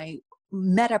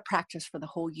meta practice for the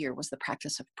whole year was the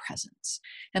practice of presence.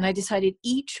 And I decided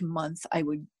each month I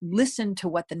would listen to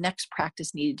what the next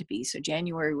practice needed to be. So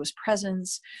January was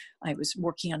presence. I was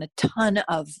working on a ton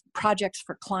of projects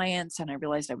for clients, and I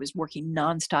realized I was working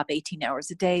nonstop 18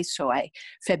 hours a day. So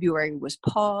February was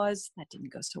pause. That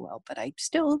didn't go so well, but I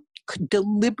still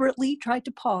deliberately tried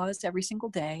to pause every single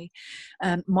day.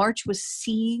 March was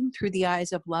seeing through the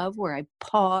eyes of love, where I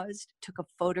paused, took a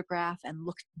photograph, and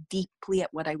looked deeply at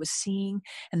what I was seeing.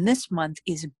 And this month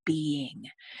is being,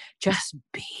 just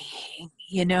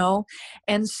being,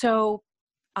 And so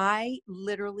I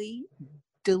literally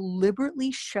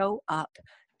deliberately show up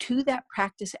to that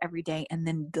practice every day, and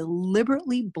then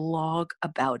deliberately blog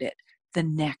about it the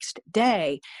next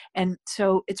day. And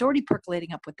so it's already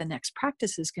percolating up what the next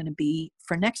practice is going to be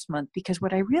for next month, because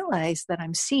what I realize that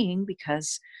I'm seeing,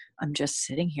 because I'm just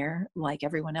sitting here like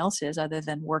everyone else is, other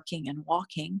than working and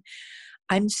walking,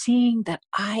 I'm seeing that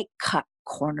I cut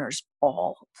corners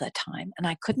all the time, and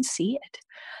I couldn't see it.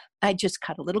 I just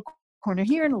cut a little corner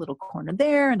here and a little corner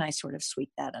there, and I sort of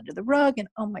sweep that under the rug, and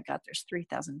oh my God, there's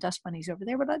 3,000 dust bunnies over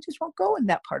there, but I just won't go in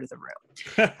that part of the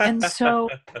room. And so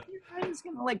I'm just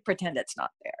going to pretend it's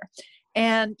not there.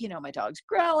 And, my dog's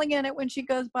growling at it when she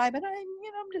goes by, but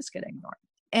I'm just going to ignore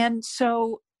it. And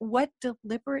so what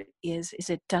deliberate is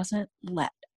it doesn't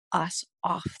let us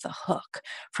off the hook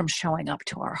from showing up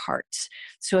to our hearts.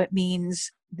 So it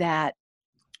means that,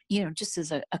 just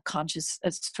as a conscious,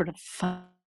 a sort of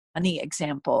funny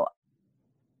example,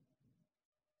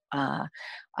 where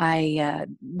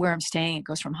I'm staying, it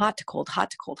goes from hot to cold, hot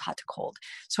to cold, hot to cold.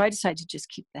 So I decided to just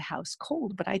keep the house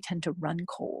cold, but I tend to run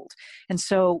cold. And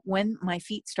so when my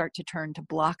feet start to turn to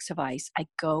blocks of ice, I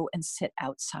go and sit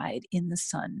outside in the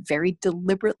sun, very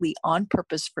deliberately, on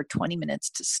purpose, for 20 minutes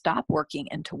to stop working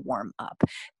and to warm up.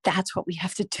 That's what we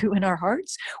have to do in our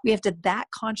hearts. We have to that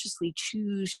consciously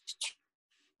choose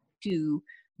to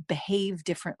behave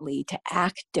differently, to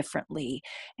act differently,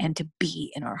 and to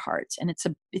be in our hearts. And it's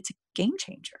a game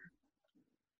changer.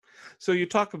 So you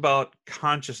talk about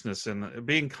consciousness and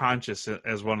being conscious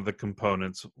as one of the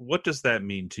components. What does that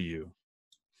mean to you?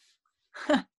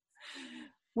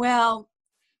 Well,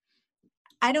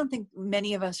 I don't think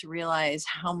many of us realize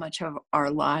how much of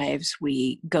our lives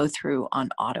we go through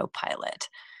on autopilot.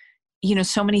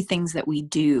 So many things that we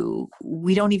do,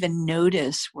 we don't even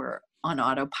notice we're on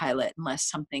autopilot unless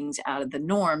something's out of the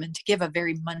norm. And to give a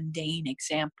very mundane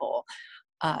example,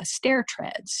 stair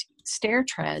treads. Stair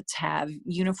treads have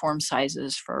uniform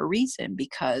sizes for a reason,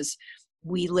 because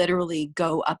we literally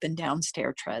go up and down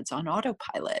stair treads on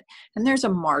autopilot. And there's a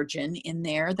margin in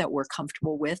there that we're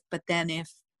comfortable with. But then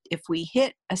if we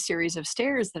hit a series of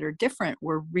stairs that are different,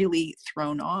 we're really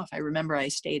thrown off. I remember I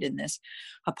stayed in this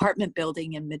apartment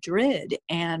building in Madrid,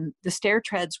 and the stair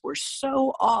treads were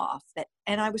so off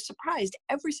and I was surprised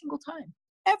every single time.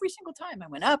 every single time. I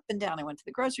went up and down. I went to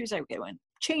the groceries. I went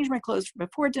change my clothes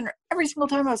before dinner. Every single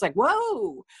time I was like,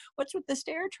 whoa, what's with the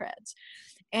stair treads?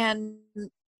 And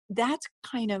that's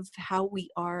kind of how we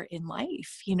are in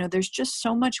life. You know, there's just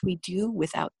so much we do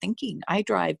without thinking. I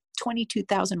drive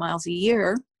 22,000 miles a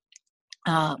year,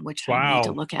 which I need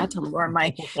to look at to lower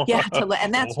my,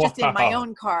 and that's just in my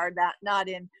own car, not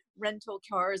in rental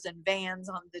cars and vans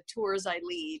on the tours I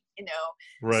lead, you know.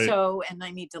 Right. So, and I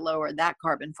need to lower that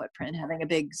carbon footprint, having a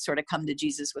big sort of come to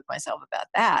Jesus with myself about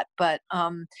that. But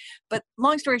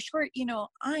long story short, you know,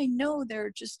 I know there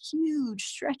are just huge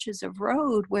stretches of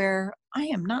road where I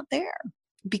am not there,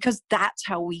 because that's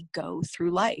how we go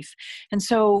through life. And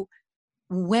so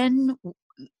when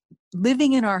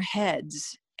living in our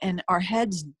heads, and our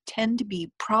heads tend to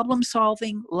be problem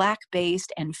solving, lack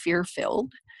based, and fear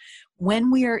filled. When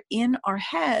we are in our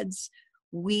heads,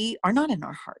 we are not in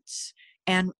our hearts,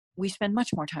 and we spend much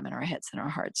more time in our heads than our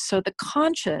hearts. So the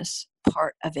conscious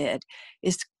part of it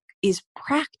is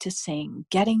practicing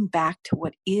getting back to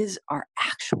what is our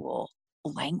actual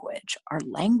language. Our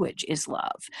language is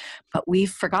love, but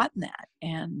we've forgotten that.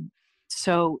 And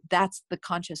so that's the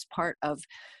conscious part of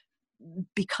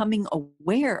becoming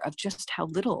aware of just how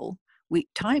little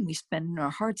time we spend in our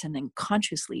hearts, and then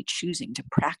consciously choosing to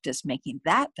practice making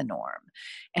that the norm.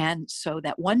 And so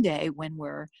that one day when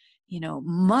we're, you know,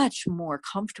 much more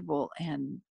comfortable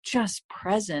and just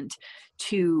present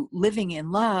to living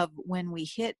in love, when we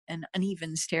hit an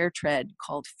uneven stair tread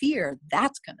called fear,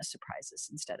 that's going to surprise us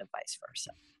instead of vice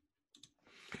versa.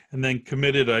 And then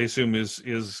committed, I assume,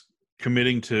 is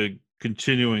committing to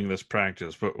continuing this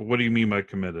practice. But what do you mean by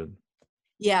committed?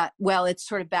 Yeah, well, it's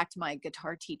sort of back to my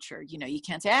guitar teacher. You know, you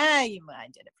can't say, I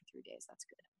did it for 3 days. That's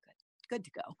good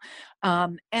to go.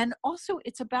 And also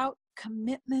it's about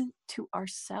commitment to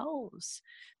ourselves,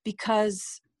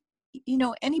 because, you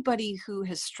know, anybody who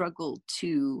has struggled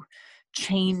to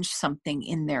change something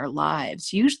in their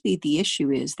lives, usually the issue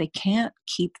is they can't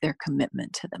keep their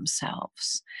commitment to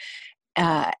themselves.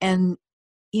 And,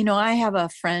 you know, I have a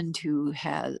friend who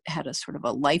had a sort of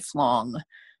a lifelong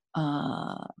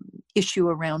issue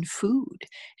around food,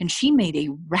 and she made a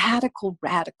radical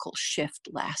shift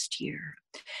last year.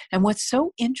 And what's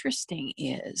so interesting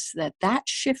is that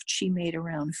shift she made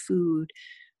around food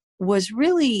was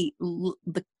really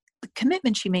the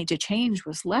commitment she made to change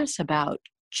was less about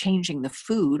changing the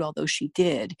food, although she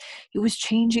did. It was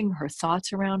changing her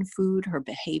thoughts around food, her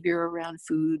behavior around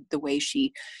food, the way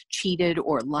she cheated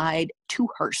or lied to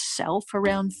herself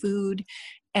around food.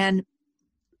 And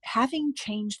having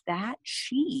changed that,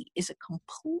 she is a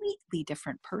completely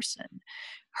different person.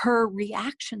 Her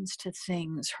reactions to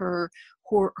things, her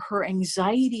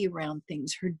anxiety around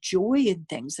things, her joy in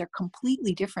things, they're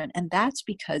completely different. And that's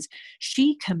because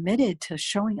she committed to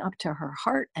showing up to her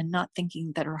heart and not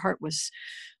thinking that her heart was,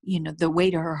 you know, the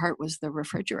way to her heart was the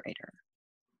refrigerator.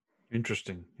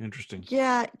 Interesting.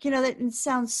 Yeah, you know, that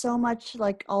sounds so much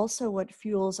like also what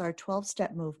fuels our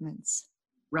 12-step movements.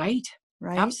 Right.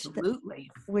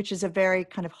 Absolutely. Which is a very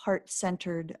kind of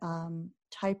heart-centered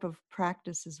type of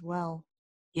practice as well.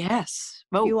 Yes.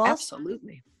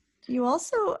 Absolutely. You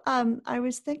also, I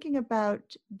was thinking about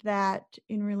that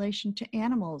in relation to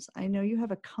animals. I know you have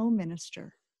a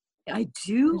co-minister. I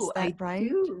do. Is that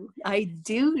right? I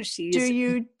do. Do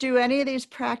you do any of these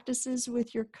practices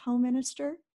with your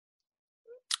co-minister?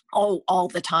 Oh, all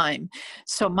the time.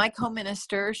 So my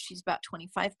co-minister, she's about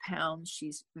 25 pounds.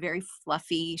 She's very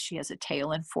fluffy. She has a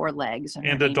tail and 4 legs.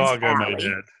 And a dog, I might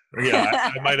add.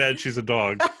 Yeah, I might add she's a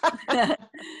dog.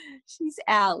 She's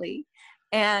Allie.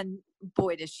 And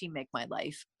boy, does she make my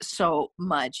life so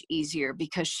much easier,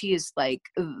 because she is like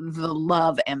the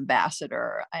love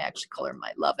ambassador. I actually call her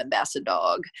my love ambassador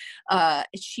dog.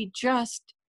 She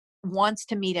just wants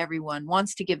to meet everyone,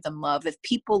 wants to give them love. If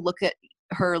people look at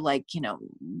her like, you know,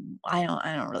 I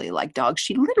don't really like dogs,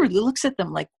 she literally looks at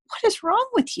them like, what is wrong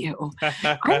with you?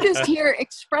 I'm just here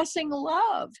expressing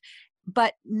love.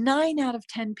 But 9 out of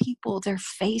 10 people, their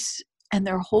face and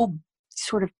their whole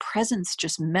sort of presence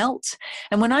just melts.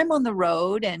 And when I'm on the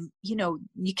road, and, you know,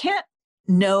 you can't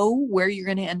know where you're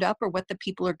going to end up or what the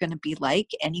people are going to be like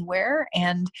anywhere.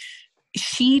 And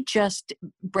she just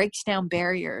breaks down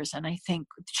barriers. And I think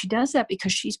she does that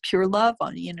because she's pure love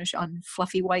on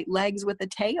fluffy white legs with a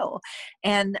tail.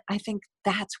 And I think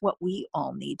that's what we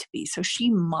all need to be. So she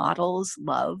models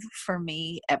love for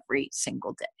me every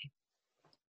single day.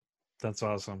 That's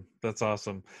awesome.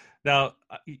 Now,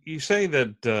 you say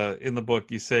that in the book,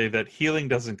 you say that healing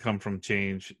doesn't come from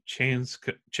change.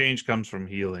 Change comes from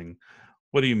healing.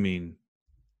 What do you mean?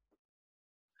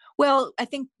 Well, I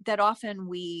think that often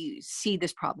we see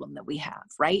this problem that we have,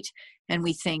 right? And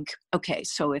we think, okay,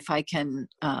 so if I can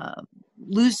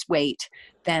lose weight,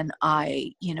 then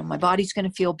my body's going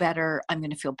to feel better. I'm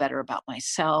going to feel better about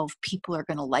myself. People are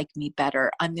going to like me better.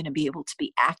 I'm going to be able to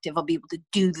be active. I'll be able to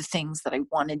do the things that I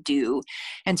want to do.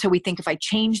 And so we think if I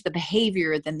change the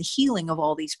behavior, then the healing of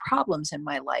all these problems in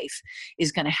my life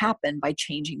is going to happen by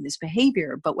changing this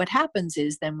behavior. But what happens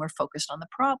is then we're focused on the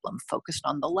problem, focused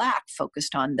on the lack,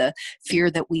 focused on the fear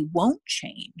that we won't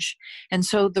change. And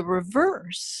so the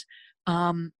reverse,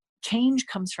 change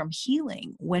comes from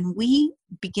healing. When we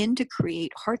begin to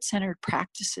create heart-centered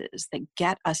practices that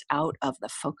get us out of the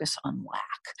focus on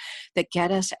lack, that get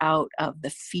us out of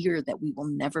the fear that we will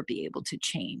never be able to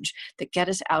change, that get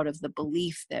us out of the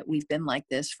belief that we've been like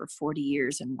this for 40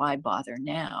 years and why bother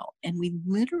now, and we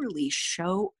literally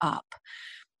show up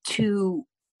to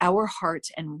our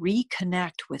hearts and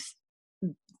reconnect with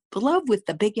love with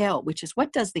the big L, which is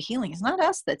what does the healing. It's not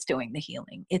us that's doing the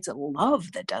healing. It's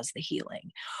love that does the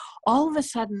healing. All of a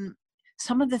sudden,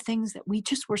 some of the things that we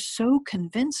just were so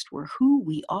convinced were who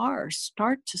we are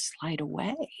start to slide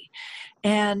away.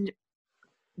 And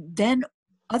then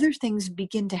other things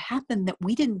begin to happen that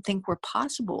we didn't think were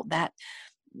possible. That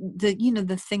the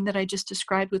thing that I just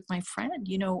described with my friend,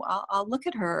 I'll look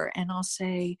at her and I'll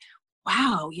say,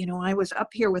 wow, I was up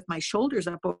here with my shoulders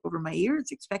up over my ears,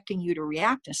 expecting you to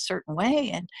react a certain way.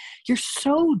 And you're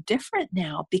so different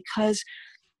now because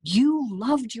you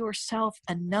loved yourself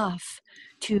enough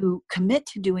to commit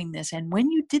to doing this. And when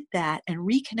you did that and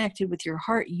reconnected with your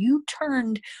heart, you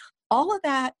turned all of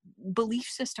that belief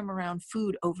system around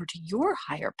food over to your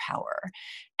higher power.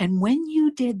 And when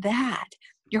you did that,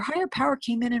 your higher power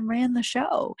came in and ran the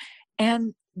show.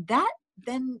 And that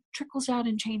then trickles out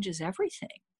and changes everything.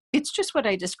 It's just what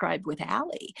I described with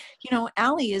Allie.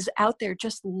 Allie is out there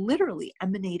just literally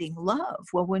emanating love.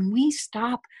 Well, when we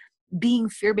stop being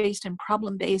fear-based and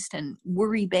problem-based and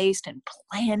worry-based and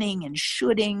planning and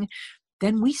shoulding,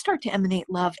 then we start to emanate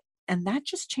love. And that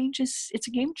just changes. It's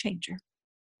a game changer.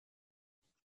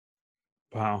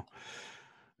 Wow.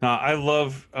 Now, I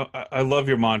love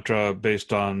your mantra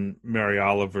based on Mary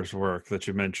Oliver's work that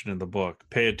you mentioned in the book.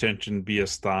 Pay attention, be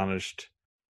astonished,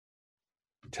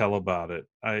 tell about it.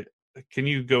 Can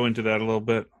you go into that a little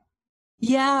bit?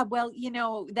 Yeah, well,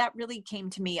 that really came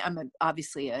to me. I'm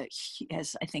obviously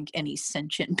as I think any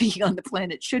sentient being on the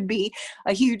planet should be,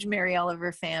 a huge Mary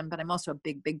Oliver fan, but I'm also a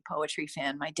big, big poetry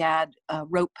fan. My dad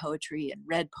wrote poetry and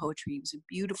read poetry. He was a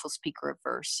beautiful speaker of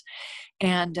verse.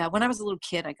 And when I was a little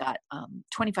kid, I got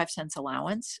 25 cents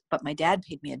allowance, but my dad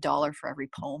paid me $1 for every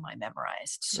poem I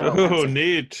memorized. So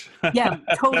neat. Yeah,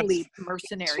 totally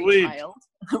mercenary sweet. Child,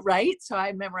 right? So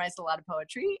I memorized a lot of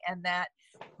poetry, and that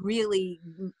really,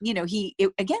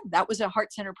 that was a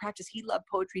heart-centered practice. He loved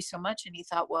poetry so much, and he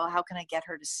thought, well, how can I get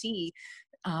her to see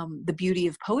the beauty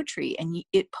of poetry? And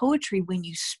poetry, when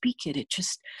you speak it, it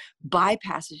just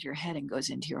bypasses your head and goes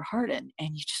into your heart, and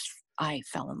I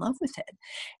fell in love with it.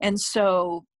 And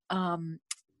so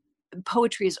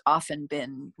poetry has often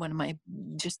been one of my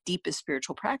just deepest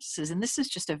spiritual practices. And this is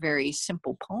just a very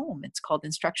simple poem. It's called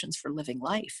Instructions for Living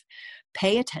Life.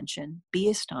 Pay attention, be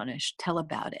astonished, tell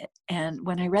about it. And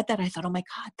when I read that, I thought, oh my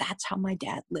God, that's how my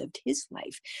dad lived his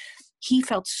life. He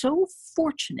felt so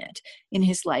fortunate in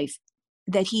his life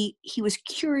that he was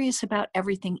curious about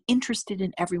everything, interested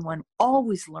in everyone,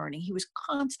 always learning. He was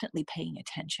constantly paying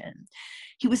attention.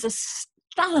 He was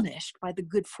astonished by the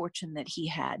good fortune that he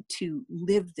had to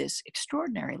live this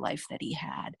extraordinary life that he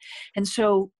had. And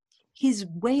so his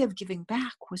way of giving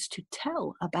back was to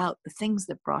tell about the things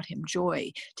that brought him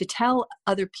joy, to tell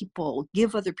other people,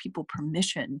 give other people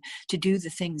permission to do the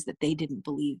things that they didn't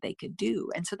believe they could do.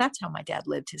 And so that's how my dad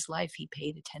lived his life. He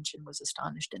paid attention, was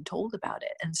astonished, and told about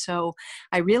it. And so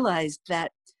I realized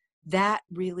that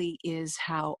really is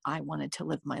how I wanted to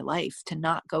live my life, to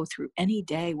not go through any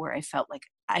day where I felt like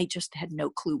I just had no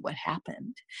clue what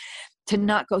happened, to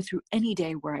not go through any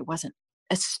day where I wasn't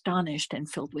astonished and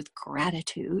filled with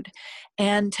gratitude,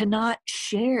 and to not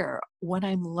share what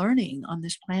I'm learning on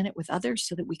this planet with others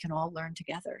so that we can all learn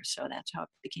together. So that's how it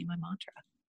became my mantra.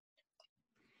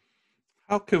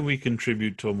 How can we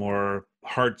contribute to a more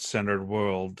heart-centered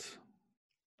world?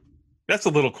 That's a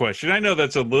little question. I know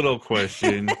that's a little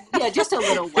question. Yeah, just a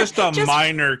little one. Just a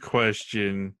minor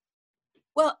question.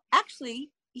 Well,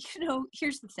 actually,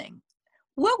 here's the thing.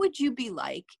 What would you be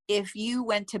like if you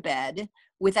went to bed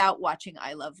without watching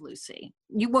I Love Lucy?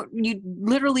 You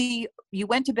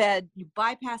went to bed, you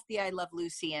bypassed the I Love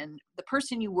Lucy, and the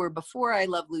person you were before I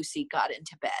Love Lucy got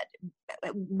into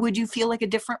bed. Would you feel like a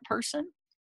different person?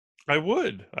 I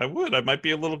would. I might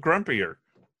be a little grumpier.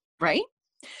 Right?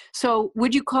 So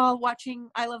would you call watching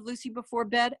I Love Lucy before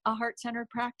bed a heart-centered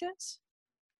practice?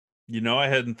 I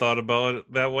hadn't thought about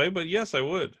it that way, but yes, I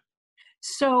would.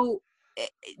 So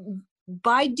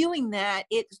by doing that,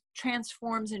 it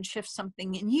transforms and shifts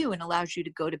something in you and allows you to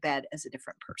go to bed as a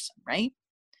different person, right?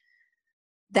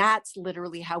 That's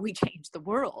literally how we change the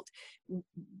world.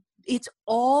 It's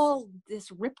all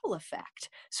this ripple effect.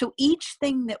 So each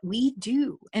thing that we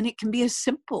do, and it can be as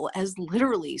simple as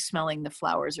literally smelling the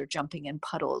flowers or jumping in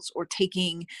puddles or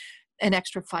taking an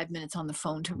extra 5 minutes on the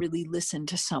phone to really listen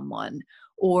to someone,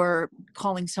 or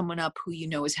calling someone up who you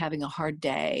know is having a hard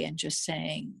day and just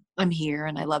saying, I'm here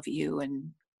and I love you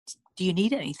and do you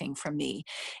need anything from me?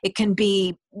 It can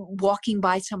be walking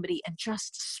by somebody and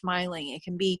just smiling. It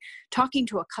can be talking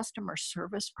to a customer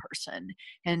service person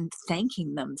and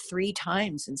thanking them 3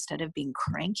 times instead of being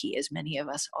cranky, as many of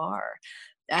us are.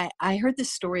 I heard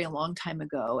this story a long time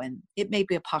ago, and it may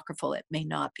be apocryphal, it may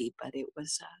not be, but it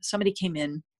was somebody came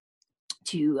in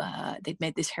to they'd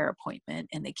made this hair appointment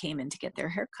and they came in to get their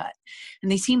hair cut,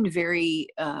 and they seemed very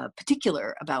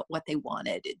particular about what they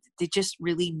wanted. They just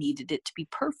really needed it to be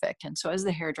perfect. And so as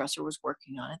the hairdresser was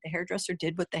working on it, the hairdresser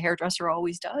did what the hairdresser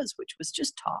always does, which was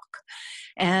just talk.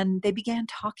 And they began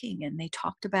talking, and they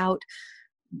talked about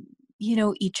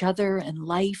each other and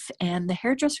life, and the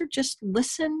hairdresser just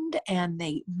listened and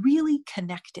they really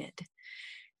connected.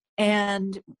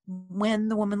 And when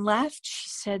the woman left, she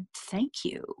said, thank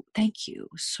you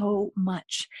so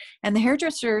much. And the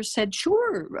hairdresser said,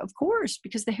 sure, of course,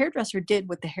 because the hairdresser did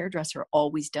what the hairdresser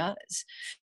always does.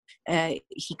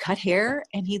 He cut hair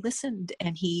and he listened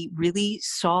and he really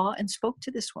saw and spoke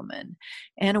to this woman.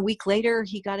 And a week later,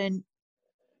 he got an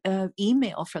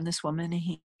email from this woman, and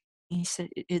he said,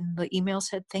 in the email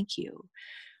said, thank you.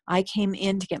 I came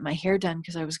in to get my hair done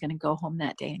because I was going to go home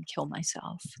that day and kill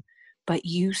myself. But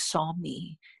you saw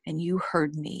me and you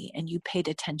heard me and you paid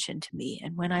attention to me.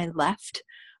 And when I left,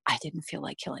 I didn't feel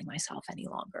like killing myself any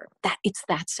longer. It's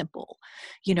that simple.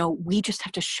 We just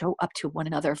have to show up to one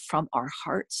another from our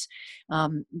hearts.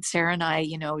 Sarah and I,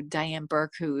 Diane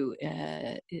Burke, who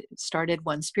started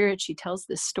One Spirit, she tells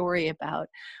this story about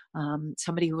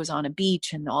somebody who was on a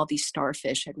beach and all these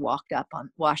starfish had washed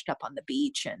up on the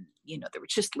beach, and there were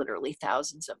just literally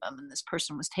thousands of them, and this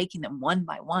person was taking them one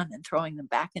by one and throwing them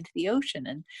back into the ocean.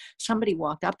 And somebody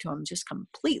walked up to him just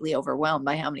completely overwhelmed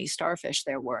by how many starfish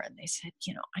there were, and they said,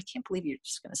 I can't believe you're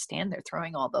just going to stand there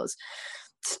throwing all those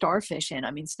starfish in.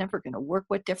 I mean, it's never going to work.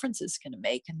 What difference is it going to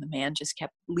make? And the man just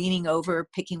kept leaning over,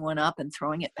 picking one up and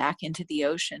throwing it back into the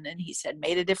ocean. And he said,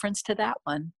 made a difference to that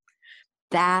one.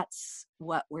 That's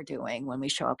what we're doing when we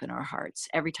show up in our hearts.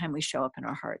 Every time we show up in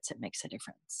our hearts, it makes a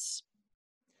difference.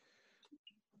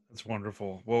 That's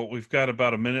wonderful. Well, we've got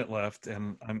about a minute left,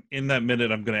 and in that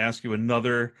minute, I'm going to ask you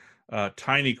another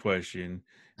tiny question.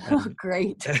 Oh,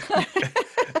 great.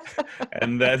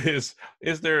 And that is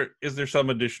there some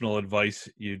additional advice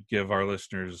you'd give our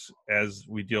listeners as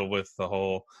we deal with the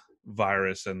whole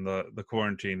virus and the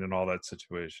quarantine and all that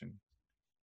situation?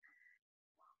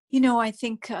 I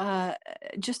think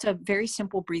just a very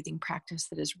simple breathing practice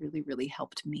that has really, really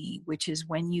helped me, which is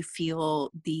when you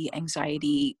feel the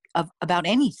anxiety about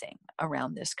anything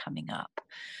around this coming up,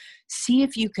 see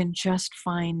if you can just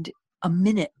find a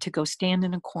minute to go stand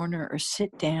in a corner or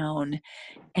sit down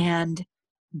and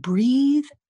breathe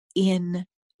in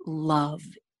love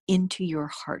into your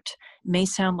heart. It may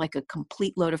sound like a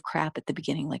complete load of crap at the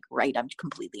beginning, like, right, I'm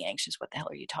completely anxious. What the hell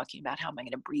are you talking about? How am I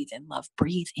going to breathe in love?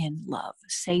 Breathe in love.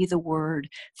 Say the word,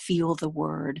 feel the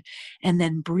word, and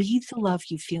then breathe the love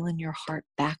you feel in your heart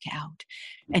back out.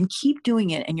 And keep doing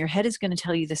it. And your head is going to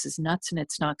tell you this is nuts and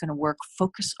it's not going to work.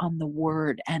 Focus on the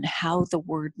word and how the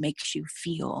word makes you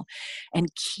feel, and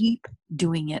keep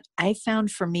doing it. I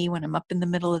found for me, when I'm up in the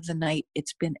middle of the night,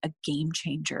 it's been a game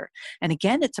changer. And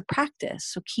again, it's a practice.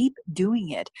 So keep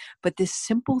doing it. But this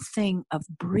simple thing of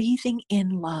breathing in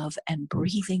love and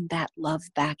breathing that love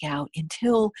back out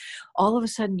until all of a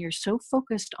sudden you're so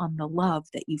focused on the love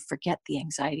that you forget the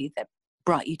anxiety that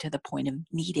brought you to the point of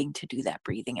needing to do that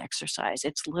breathing exercise.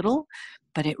 It's little,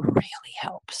 but it really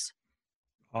helps.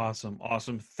 Awesome.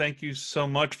 Thank you so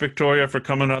much, Victoria, for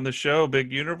coming on the show.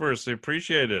 Big Universe. I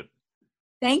appreciate it.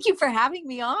 Thank you for having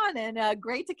me on, and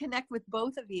great to connect with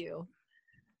both of you.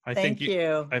 Thank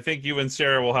you. I think you and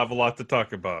Sarah will have a lot to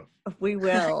talk about. We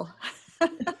will.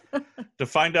 To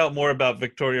find out more about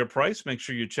Victoria Price, make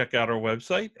sure you check out our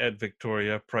website at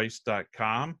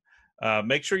victoriaprice.com.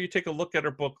 Make sure you take a look at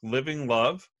her book, Living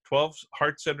Love, 12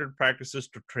 Heart-Centered Practices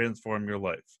to Transform Your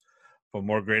Life. For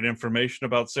more great information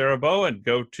about Sarah Bowen,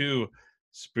 go to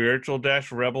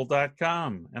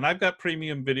spiritual-rebel.com. And I've got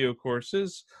premium video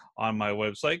courses on my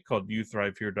website called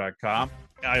youthrivehere.com.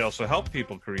 I also help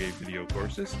people create video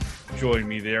courses. Join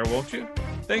me there, won't you?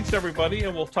 Thanks, everybody,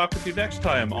 and we'll talk with you next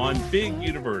time on Big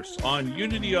Universe on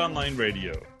Unity Online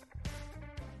Radio.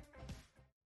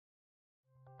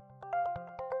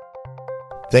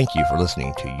 Thank you for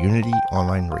listening to Unity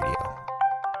Online Radio,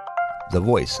 the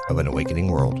voice of an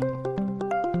awakening world.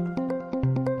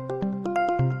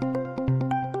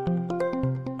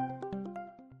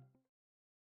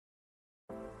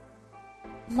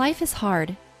 Life is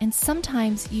hard, and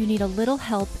sometimes you need a little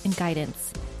help and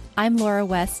guidance. I'm Laura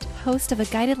West, host of a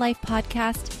Guided Life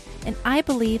podcast, and I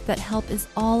believe that help is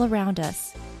all around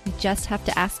us. We just have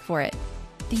to ask for it.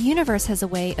 The universe has a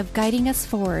way of guiding us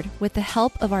forward with the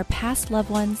help of our past loved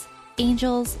ones,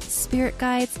 angels, spirit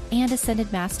guides, and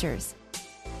ascended masters.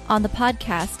 On the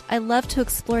podcast, I love to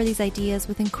explore these ideas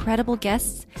with incredible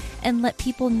guests and let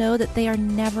people know that they are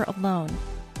never alone.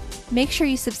 Make sure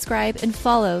you subscribe and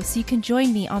follow so you can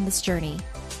join me on this journey.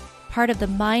 Part of the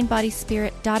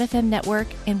MindBodySpirit.fm network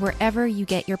and wherever you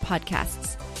get your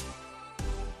podcasts.